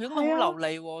咪啊？啊，佢英文好流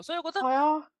利喎，所以我覺得係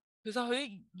啊，其實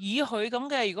佢咁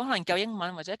嘅，如果可能夠英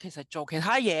文或者其實做其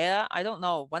他嘢啊，I don't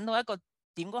know，揾到一個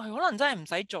點過去，可能真係唔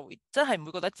使做，真係唔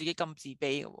會覺得自己咁自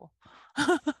卑嘅喎。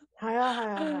係啊，係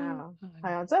啊，係啊，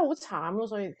係啊，真係好慘咯。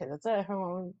所以其實真係香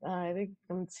港啲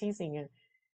咁黐線嘅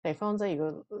地方，即係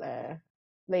如果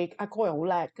你阿哥又好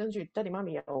叻，跟住爹哋媽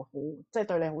咪又好，即係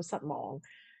對你好失望。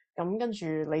咁跟住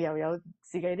你又有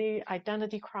自己啲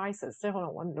identity crisis，即係可能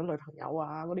揾唔到女朋友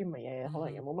啊，嗰啲咁嘅嘢，可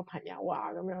能又冇乜朋友啊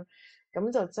咁樣，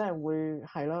咁就真係會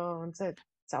係咯，即係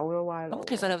走咗歪路。咁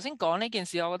其實頭先講呢件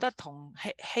事，我覺得同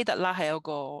希特拉係有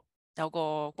個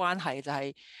關係，就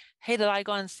係希特拉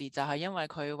嗰陣時就係因為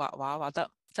佢畫畫畫得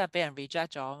即係俾人 reject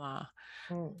咗啊嘛。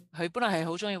佢本來係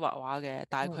好中意畫畫嘅，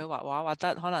但係佢畫畫畫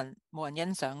得可能冇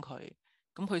人欣賞佢，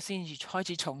咁佢先至開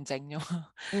始從政啫嘛。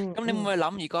咁你會唔會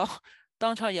諗，如果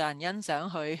當初有人欣賞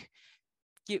佢，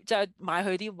即係買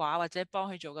佢啲畫或者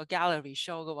幫佢做個 gallery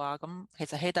show 嘅話，咁其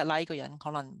實希特拉呢個人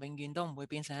可能永遠都唔會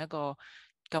變成一個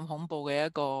咁恐怖嘅一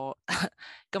個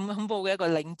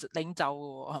領袖嘅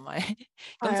喎，係咪？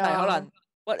咁就係可能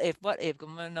what if 咁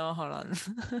樣咯，可能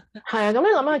係啊。咁你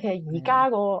諗下，其實而家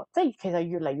即係其實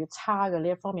越嚟越差嘅呢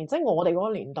一方面，即係我哋嗰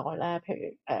個年代咧，譬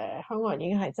如香港人已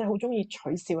經係即係好中意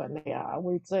取笑人哋啊，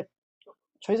會即係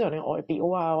取笑人哋外表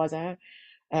啊，或者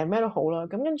咩都好啦。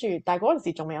咁跟住，但係嗰陣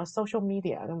時仲未有 social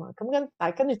media 噶嘛。但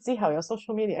係跟住之後有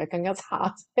social media 更加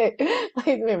差，即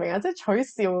係你明唔明啊？即係取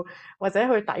笑或者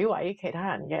去詆毀其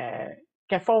他人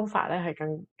嘅方法咧，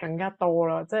係更加多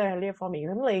啦。即係呢一方面，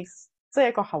咁你即係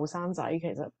一個後生仔，其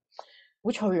實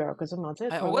好脆弱嘅啫嘛。即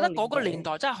係我覺得嗰個年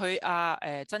代，即係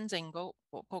佢真正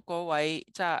嗰位，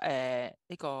即係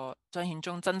呢個張獻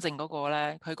忠真正嗰個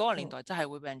咧，佢嗰個年代真係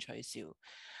會俾人取笑。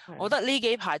我覺得呢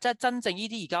幾排即係真正呢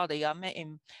啲而家我哋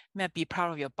嘅咩 be proud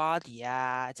of your body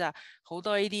啊，即係好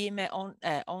多呢啲咩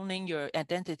owning your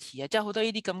identity 啊，即係好多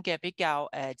呢啲咁嘅比較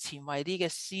前衛啲嘅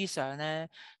思想咧，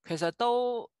其實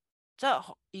都即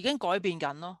係已經改變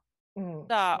緊咯。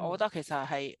即係我覺得其實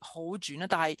係好轉啦，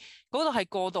但係嗰度係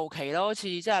過渡期咯，好似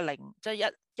即係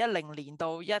10年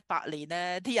到18年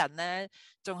咧，啲人咧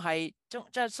仲係即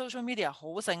係 social media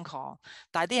好盛狂，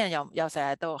但係啲人又成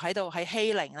日喺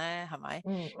欺凌咧，係咪？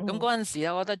咁嗰陣時咧，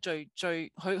我覺得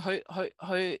最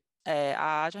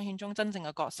阿張獻忠真正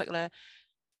嘅角色咧，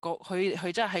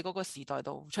佢真係喺嗰個時代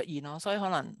度出現咯，所以可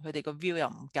能佢哋個 view 又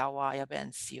唔夠啊，又俾人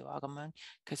笑啊咁樣，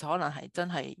其實可能係真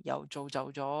係又造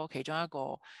就咗其中一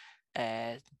個。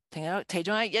其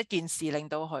中一件事令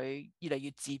到佢越嚟越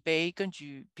自卑，跟住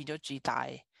變咗自大，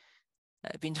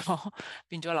變咗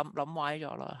諗歪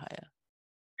咗咯，係啊。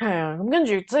係啊，咁跟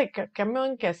住即係咁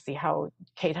樣嘅時候，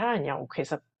其他人又其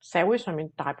實社會上面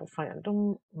大部分人都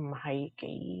唔係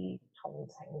幾同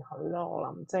情佢咯。我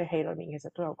諗即係戲裏面其實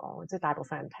都有講，即係大部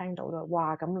分人聽到都係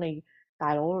哇，咁你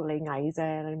大佬你矮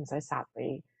啫，你唔使殺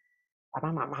你爸爸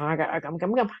媽媽㗎。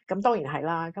咁當然係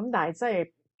啦。咁但係即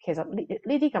係其實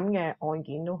呢啲咁嘅案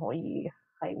件都可以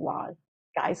係話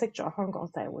解釋咗香港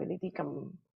社會呢啲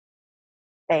咁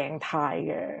病態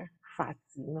嘅發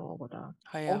展咯，我覺得。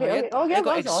係啊，我記得一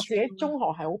個嗰陣時我自己 extreme 啦。中學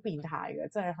係好變態嘅，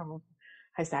即係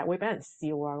係成日會俾人笑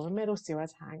啊，咁咩都笑一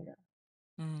餐嘅。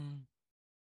嗯，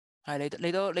係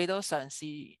你都嘗試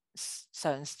即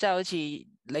係好似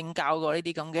領教過呢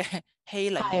啲咁嘅欺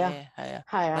凌係啊，嘅，係啊，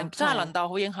係啊，真係係啊，能夠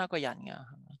好影響一個人㗎。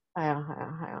係啊，係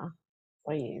啊，係啊，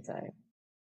所以就係、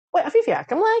喂阿 Fifi 啊，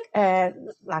咁咧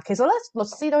嗱，其實咧律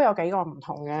師都有幾個唔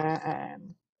同嘅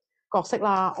角色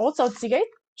啦。我就自己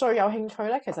最有興趣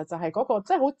咧，其實就係嗰、個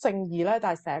即係好正義咧，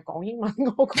但係成日講英文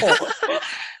嗰、個。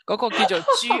嗰個叫做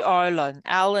朱愛倫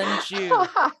Alan Jew。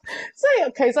即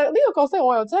係其實呢個角色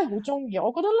我又真係好中意，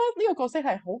我覺得咧呢個角色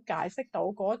係好解釋到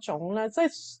嗰種咧，即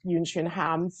係完全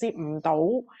銜接唔到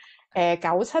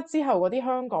97之後嗰啲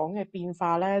香港嘅變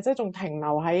化咧，即係仲停留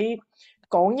喺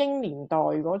港英年代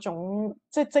嗰種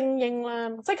即係精英啦，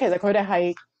即係其實佢哋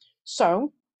係想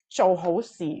做好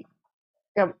事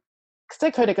嘅，即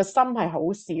係佢哋嘅心係好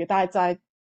事嘅，但係就係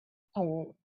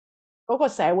同嗰個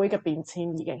社會嘅變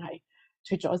遷已經係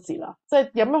脫咗節啦，即係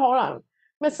有咩可能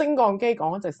咩升降機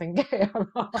講一直升機係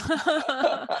嘛？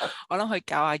我諗佢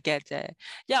搞下 get 啫，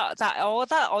但係我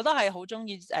覺得我都係好中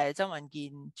意周文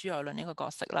健、朱愛倫呢個角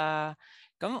色啦。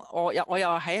咁我又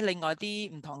喺另外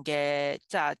啲唔同嘅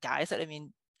即係解釋裏面，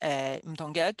唔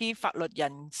同嘅一啲法律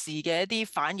人士嘅一啲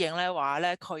反應咧，話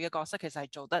咧佢嘅角色其實係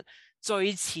做得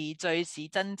最似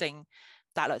真正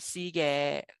大律師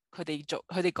嘅佢哋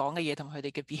講嘅嘢同佢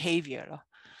哋嘅 behavior 咯。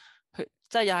佢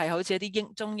即係又係好似一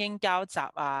啲中英交集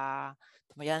啊。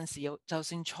同埋有陣時就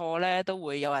算錯咧，都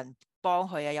會有人幫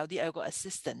佢啊，有個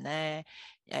assistant 咧，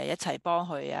一齊幫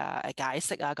佢啊，解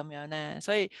釋啊咁樣咧，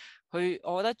所以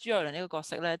我覺得朱愛倫呢個角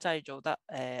色咧，真係做得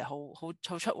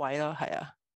好出位咯，係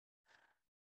啊。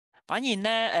反而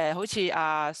咧好似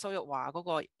阿蘇玉華嗰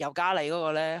個尤嘉莉嗰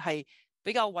個咧，係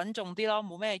比較穩重啲咯，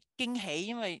冇咩驚喜，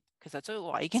因為其實蘇玉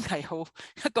華已經係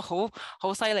一個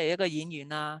好犀利一個演員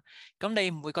啦。咁你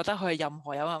唔會覺得佢係有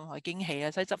任何驚喜啊？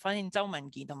所以反正周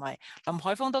文健同埋林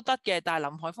海峰都得嘅，但係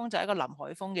林海峰就係一個林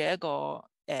海峰嘅一個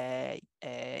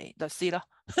律師咯。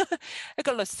一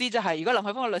個律師就係、如果林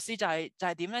海峰嘅律師就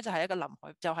係點咧？就係一個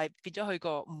就係變咗佢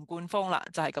個吳冠峰啦，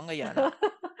就係咁嘅樣啦。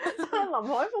但係林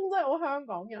海峰真係好香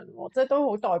港人喎，即係都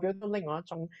好代表到另外一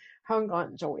種香港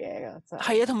人做嘢㗎，真係。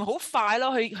係啊，同埋好快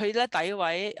咯，佢咧詆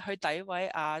毀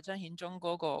阿張顯忠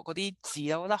嗰啲字，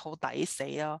我覺得好抵死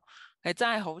咯，係真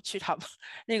係好撮合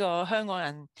呢個香港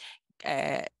人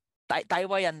詆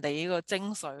毀人哋呢個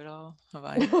精髓咯，係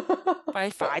咪？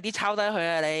快啲抄低佢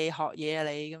啊！你學嘢啊！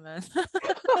你咁樣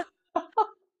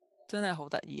真係好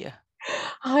得意啊！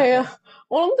係啊，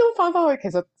我諗都翻返去，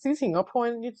其實之前個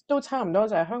point 都差唔多，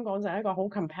就係香港就係一個好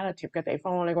competitive 嘅地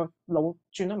方咯。你個腦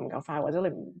轉得唔夠快，或者你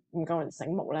唔夠人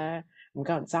醒目咧，唔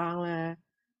夠人爭咧，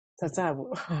就真係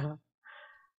會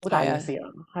好大件事啦。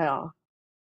係啊，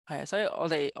係啊，所以我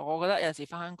覺得有時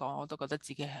翻香港，我都覺得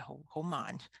自己係好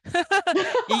慢，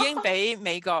已經俾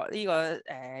美國呢個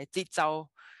節奏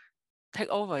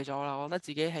take over 咗啦。我覺得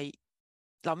自己係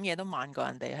諗嘢都慢過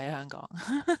人哋喺香港。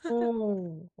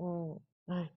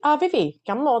唉，阿 Vivi，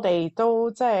咁我哋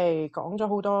都即係講咗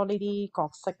好多呢啲角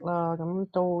色啦，咁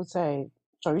都即係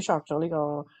咀嚼咗呢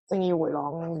個正義回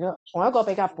廊，從一個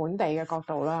比較本地嘅角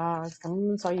度啦，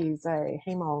咁所以即係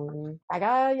希望大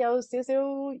家有少少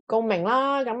共鳴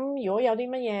啦。咁如果有啲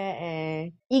乜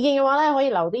嘢意見嘅話咧，可以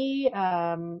留啲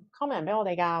comment 俾我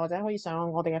哋㗎，或者可以上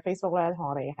我哋嘅 Facebook 咧同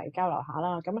我哋係交流下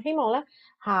啦。咁希望咧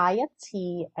下一次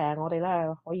我哋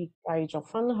咧可以繼續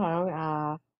分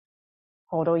享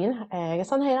何導演嘅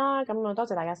新戲啦，咁多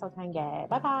謝大家收聽嘅，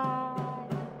拜拜。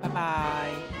拜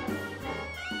拜。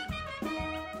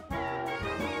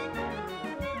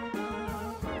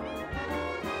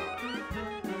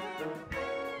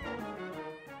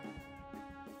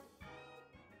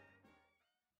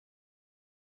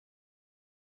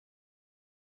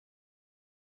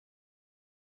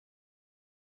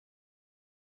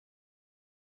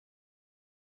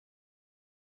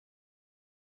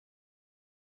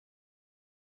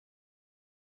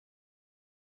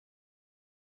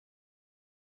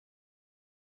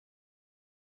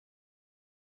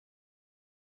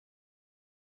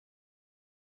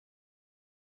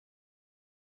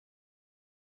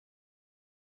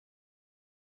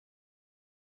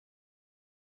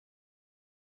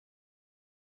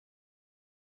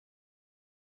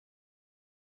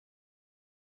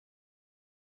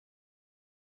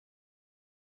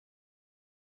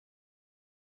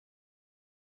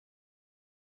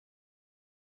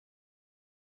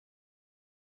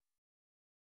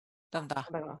得唔得？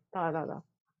得啦，得啦，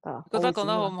覺得講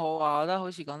得好我會剪啦。唔好啊？我覺得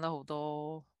好似講得好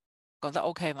多，講得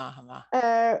OK 嘛，係嘛？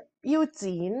要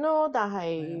剪咯，但係啊，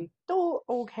係都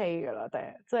OK 噶啦，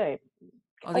即係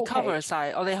我哋 OK。cover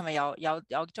晒，我哋係咪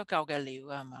有足夠嘅料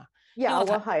㗎係嘛？有啊，因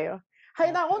為我睇係啊，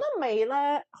係，但係我覺 OK，得未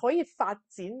咧可以發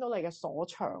展到你嘅所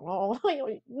長咯。我覺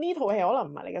得呢套戲可能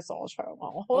唔係你嘅所長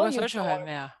咯，我覺得要再。我嘅想象係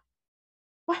咩啊？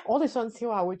喂，我哋上次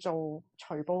話會做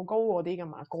徐步高嗰啲噶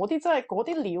嘛，嗰啲真係嗰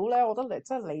啲料咧，我覺得你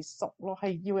真係你熟咯，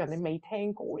係要人哋未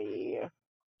聽過嘅嘢嘅。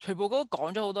徐步高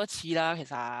講咗好多次啦，其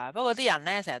實不過啲人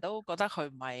咧成日都覺得佢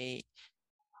唔係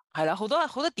係啦，好多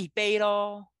好多 debate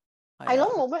咯，係係咯，啊，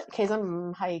冇乜，其實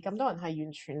唔係咁多人係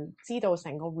完全知道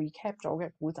成個 recap 咗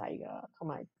嘅故仔噶，同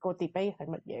埋個 debate 係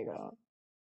乜嘢噶。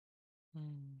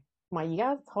嗯，同埋而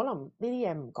家可能呢啲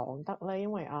嘢唔講得咧，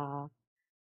因為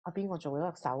阿邊個做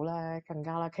咗特首咧，更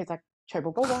加啦。其實徐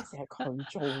步高嗰陣時係佢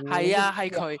做嘅，你係啊，知唔知啊？係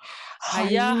佢，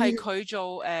係啊，係係佢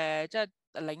做即係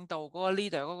領導嗰個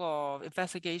leader 嗰個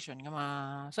investigation 噶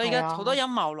嘛，所以而係啊，家好多陰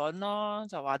謀論咯，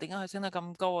就話點解佢升得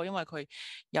咁高啊？因為佢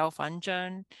有份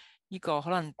將呢個可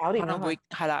能會搞掂咗佢。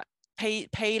係啦，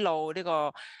披露呢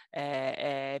個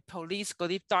police 嗰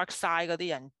啲 dark side 嗰啲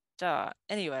人，即係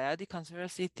anyway 有啲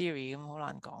conspiracy theory 咁好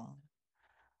難講，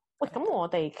喂，係啊，咁我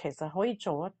哋其實可以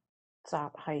做一集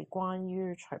係關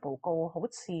於徐步高，好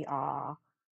似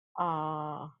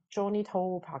Johnny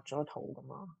To 拍咗套噶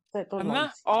嘛，即係都係咩？類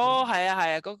似。哦，係啊，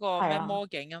係啊，嗰個咩係啊，魔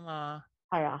警啊嘛，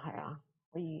係啊，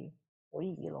可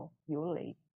以咯。如果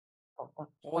你覺得，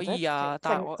或可者以啊，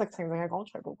但係我。直情淨係講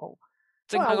徐步高，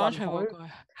因為阿淨係講徐步雲海。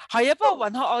高係啊，不過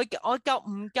雲海我唔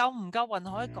夠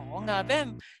雲海講噶，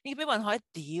俾雲海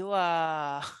屌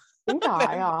啊！點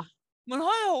解啊？雲海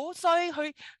好衰，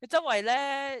佢周圍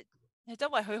咧，周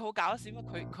圍佢好搞笑，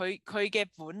佢嘅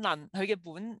本能，佢嘅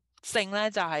本性咧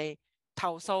就係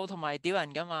投訴同埋屌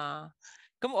人噶嘛。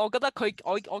咁我覺得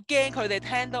我驚佢哋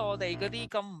聽到我哋嗰啲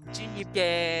咁唔專業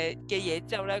嘅嘢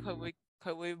之後咧，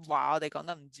佢會話我哋講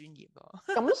得唔專業咯。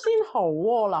咁先好喎，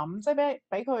我諗即係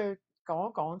俾佢講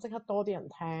一講，即刻多啲人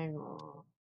聽啊！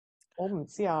我唔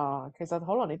知啊，其實可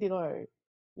能呢啲都係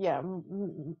嘢，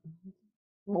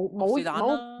哦是但冇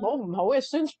啦，唔好嘅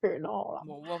宣傳咯，我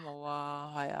諗。冇啊冇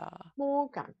啊，係啊。魔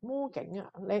警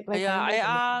啊，你係啊，睇魔警未？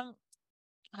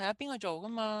係啊，邊個做噶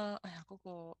嘛？哎呀，嗰個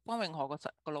關詠荷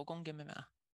個老公叫咩名啊？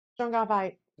張家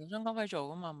輝張家輝做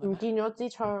噶嘛？唔係咩？唔見咗支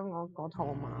槍嗰套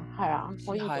啊嘛，係啊，好似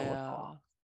可以做係嗰套啊。啊，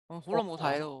我好耐冇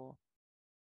睇咯。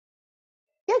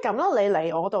因為咁啦，你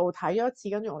嚟我度睇咗一次，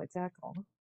跟住我哋即刻講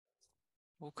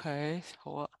OK，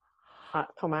好啊，啊，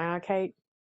同埋阿 K，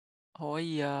可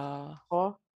以啊，好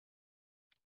啊。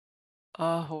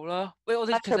啊好啦。喂，我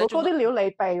哋但係全部嗰其實仲啲料你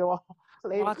備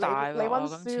喎，哇大喎，你温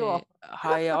今書喎。次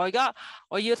係啊，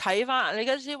我要睇翻。你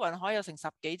嗰啲雲海有成10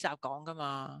幾集講噶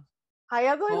嘛？係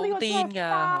啊，所以好呢個真係 癲噶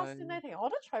佢。fascinating。我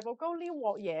覺得徐步高呢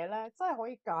鑊嘢咧，真係可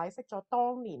以解釋咗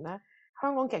當年咧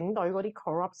香港警隊嗰啲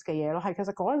corrupt 嘅嘢咯。係其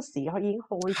實嗰陣時佢已經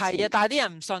開係啊，始。但係啲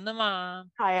人唔信啊嘛。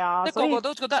係啊，即係個個所以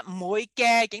都覺得唔會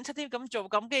嘅，警察點咁做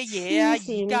咁嘅嘢啊？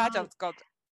黐而家就線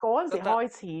嗰陣時覺得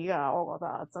開始㗎，我覺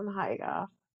得真係㗎。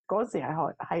嗰陣時係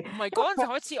唔係因為佢嗰陣時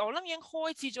開始，我諗已經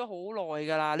開始咗好耐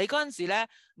㗎啦。你嗰陣時咧，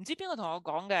唔知邊個同我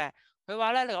講嘅，佢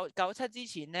話咧，你97之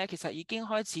前咧，其實已經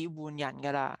開始換人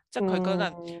㗎啦，即係佢嗰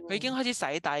陣佢已經嗯開始洗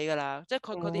底㗎啦，即係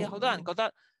佢哋好多人嗯覺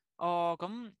得哦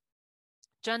咁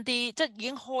將啲即係已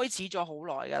經開始咗好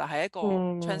耐㗎啦，係一個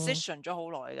嗯 transition 咗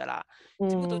好耐㗎啦，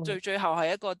只不過到嗯，最後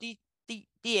係一個啲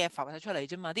嘢浮晒出嚟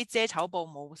啫嘛，啲遮醜布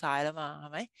冇晒啦嘛，係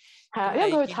咪？係啊，咁咪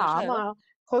因為佢見到出嚟咯，慘啊，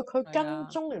佢跟係啊，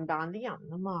中聯辦啲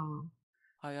人啊嘛。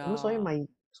係咁所以啊，咪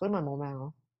冇命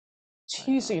咯，黐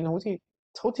係啊，線，好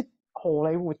似荷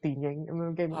里活電影咁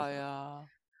樣，基本係上啊。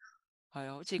係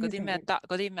啊，好似嗰啲咩黐線。得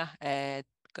嗰啲咩啊？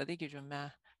嗰啲叫做咩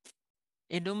啊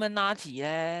？Illuminati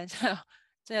咧，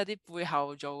即係有啲背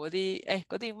後做嗰啲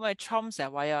嗰啲咩 Trump 成日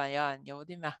話有人有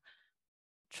啲咩啊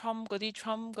？Trump 嗰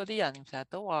啲人成日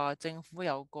都話政府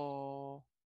有個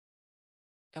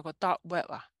dark web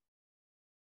啊，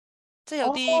即係有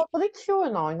哦，啲嗰啲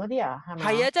QAnon 嗰啲啊，係咪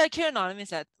係啊，啊？即係 QAnon 裏面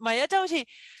成日唔係啊，即係好似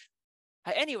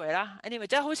係 anyway 啦，anyway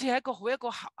即係好似係一個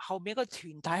後面一個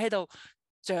團體喺度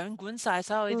掌管晒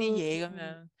所有呢啲嗯嘢咁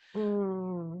樣，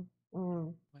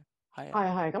嗯，係啊。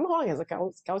係咁，可能其實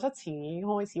97前已經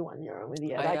開始醖釀呢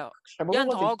啲嘢，但係係啊，徐步高嗰時有人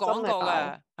同我講過真係大咯。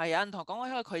嘅，係有人同我講過，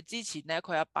因為佢之前咧，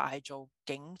佢阿爸係做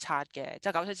警察嘅，即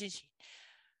係97之前，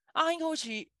應該好似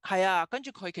係啊。跟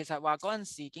住佢其實話嗰陣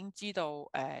時已經知道，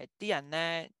啲人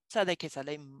咧，即係你其實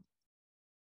唔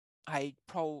係 唔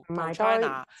pro 埋堆 China，係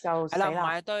啦，唔就死啦。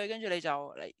埋堆，跟住你就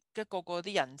嚟，即係個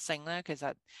啲人性咧，其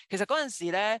實嗰陣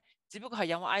時咧，只不過係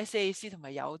有冇 ICAC 同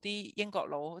埋有啲英國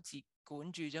佬好似管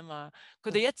住啫嘛。佢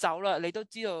哋一走啦，你都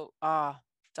知道啊，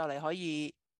就嚟可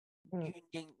以原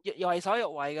形又為所欲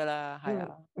為噶啦，係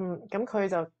啊，咁佢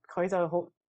就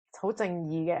好正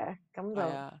義嘅，咁就係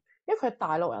啊，因為佢係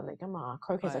大陸人嚟噶嘛，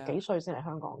佢其實係啊，幾歲先嚟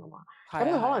香港噶嘛，咁係啊，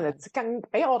係啊，佢可能就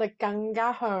比我哋更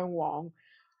加向往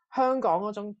香港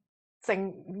嗰種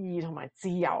正義同埋自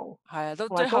由係啊，到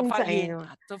同埋最後公正發現，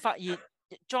啊，到發現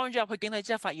join 咗入去境內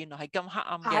之後，發現原來係咁黑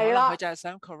暗嘅，可係啦。能佢就係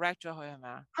想 correct 咗佢係咪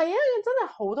啊？係啊，真係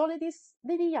好多呢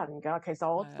啲人㗎。其實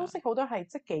我係啊，都識好多係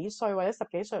即係幾歲或者10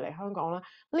幾歲嚟香港啦。呢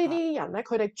啊，啲人咧，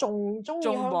佢哋仲中意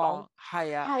香港，眾望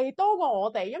係啊，係多過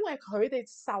我哋，因為佢哋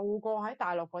受過喺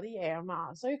大陸嗰啲嘢啊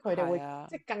嘛，所以佢哋會係啊，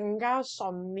即係更加信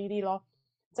呢啲咯，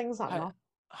精神係咯。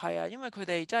係啊，因為佢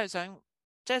哋真係想，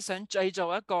即係想製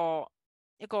造一個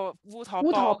烏托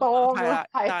烏托邦啊嘛，邦啊，係啦，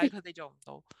但係係佢哋做唔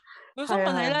到。我想係啊係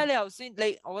啊問你咧，你頭先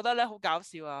我覺得咧好搞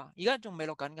笑啊！而家仲未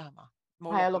錄緊㗎係嘛？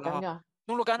冇係啊，錄㗎啦嗬，錄緊㗎，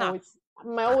仲錄緊啊？我會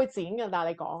唔係我會剪㗎，但係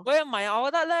你講我又唔係啊，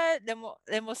我覺得咧，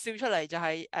你有冇笑出嚟？就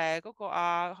係嗰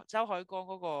個周海光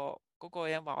嗰個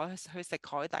人話我去食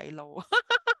海底撈，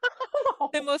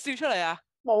你有冇笑出嚟啊？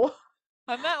冇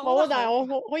係咩？我覺冇啊，得好，但係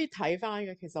我可以睇翻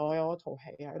嘅。其實我有套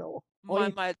戲喺度，可以。唔係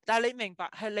唔係，但係你明白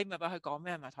佢講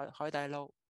咩係咪海底撈？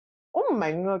我唔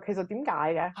明啊，其實點解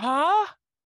嘅？吓？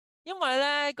因為咧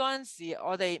嗰陣時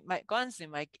我哋咪嗰陣時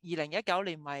咪2019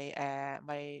年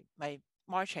咪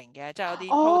marching 嘅，即係有啲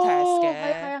protest 哦，係啊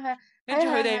係嘅，啊係啊跟住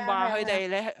佢係啊係啊哋話佢係啊係啊！哋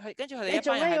你去，跟住佢哋你一班人喺度。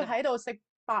做咩要喺度食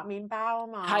白麵包啊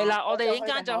嘛？係啦，我哋一陣我就去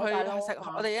食間就去海底撈食，啊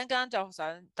嘛。我哋一陣間就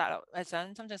上大陸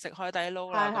上深圳食海底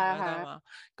撈啦，係咁係係。樣啊嘛。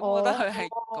咁我覺得哦，佢係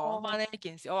講翻呢一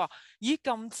件事，我話咦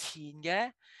咁前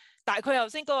嘅，但係佢頭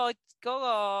先嗰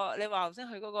個你話頭先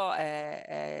佢嗰個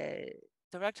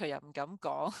director 又唔敢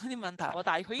講啲問題，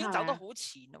但係佢已經走得係啊好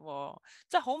前咯喎，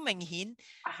即係好明顯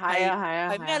係係啊係啊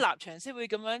係咩立係啊場先會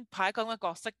咁樣派咁嘅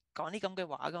角色講啲咁嘅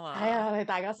話噶嘛？係啊！你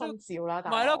大家心照啦，唔係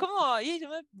咯，大佬。咁我話咦做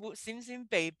咩閃閃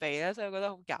避避咧？所以我覺得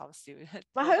好搞笑，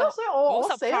咪係咯，我覺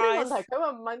得好所以我寫咗啲問 surprise。題，佢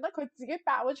咪唔問得，佢自己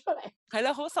爆咗出嚟。係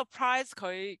啦，好 surprise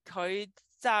佢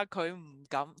即係佢唔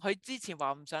敢，佢之前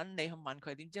話唔想你去問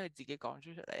佢，點知佢自己講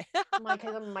咗出嚟。唔係，其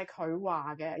實唔係佢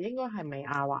話嘅，應該係美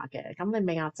亞話嘅。咁你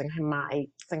美亞淨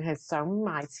係想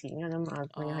賣錢㗎啫嘛，哦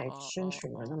淨係哦宣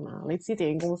傳㗎啫嘛。哦哦你知電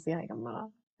影公司係咁㗎啦。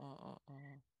哦哦哦，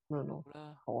咁樣咯。好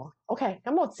啦，好啊，OK，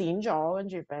咁我剪咗，跟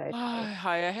住俾你睇。唉，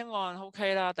係啊，希望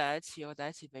OK 啦。我第一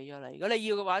次俾咗你，如果你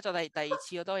要嘅話，就第二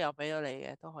次我都有俾咗你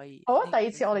嘅，都可以。好啊，呢第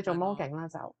二次我哋做問我魔警啦，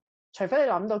就除非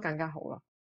你諗到更加好啦。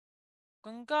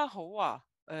更加好啊。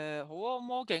好啊，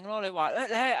魔警咯。你話你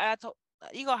係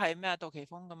呢個係咩啊？杜琪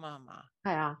峰噶嘛係嘛？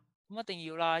係啊，咁一定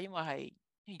要啦，因為係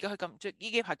而家佢咁即係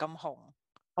呢幾排咁紅。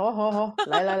好啊好啊好啊，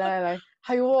嚟，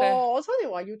係喎，OK，我初時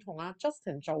話要同阿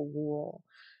Justin 做嘅喎。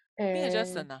邊個 誒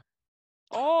Justin 啊？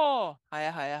哦，係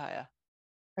啊，係啊，係啊。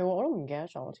係喎，我都唔記得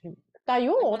咗添。但係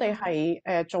如果我哋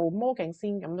係做魔警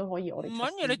先，咁都可以我哋出唔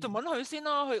揾嘢，你就先。揾佢先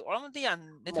咯。我諗啲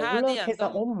人，你睇冇啦，下啲人都其實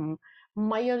我唔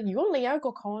係啊。如果你有一個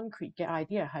concrete 嘅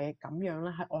idea 係咁樣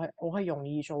咧，我係容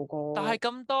易做但係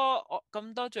過。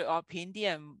咁多罪惡片，啲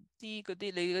人你嗰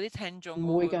啲聽眾會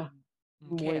唔會唔會㗎，唔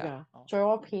唔會 care 㗎。哦，罪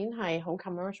惡片係好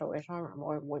commercial 嘅 genre，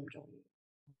我唔會唔中意。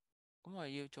咁我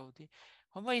要做啲，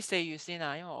可唔可以4月先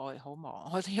啊？因為我好忙，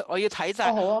我要睇哦，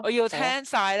晒，好啊，我要好啊，聽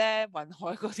晒咧雲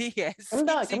海嗰啲嘢咁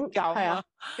得啊，先至咁敢啊，係啊，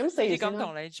咁四先至月先啦。敢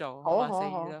同你做，好好啊，嘛？好啊，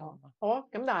好啊，四月啦，好啊，好嘛？好啊。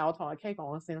咁但係我同阿 K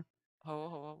講咗先啦。好啊，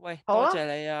好啊，喂，好啊，多謝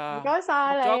你唔啊，該晒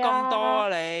錄咗你咁多啊，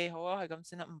啊你，好啊，係咁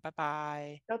先啦，拜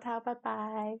拜。早唞，拜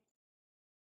拜。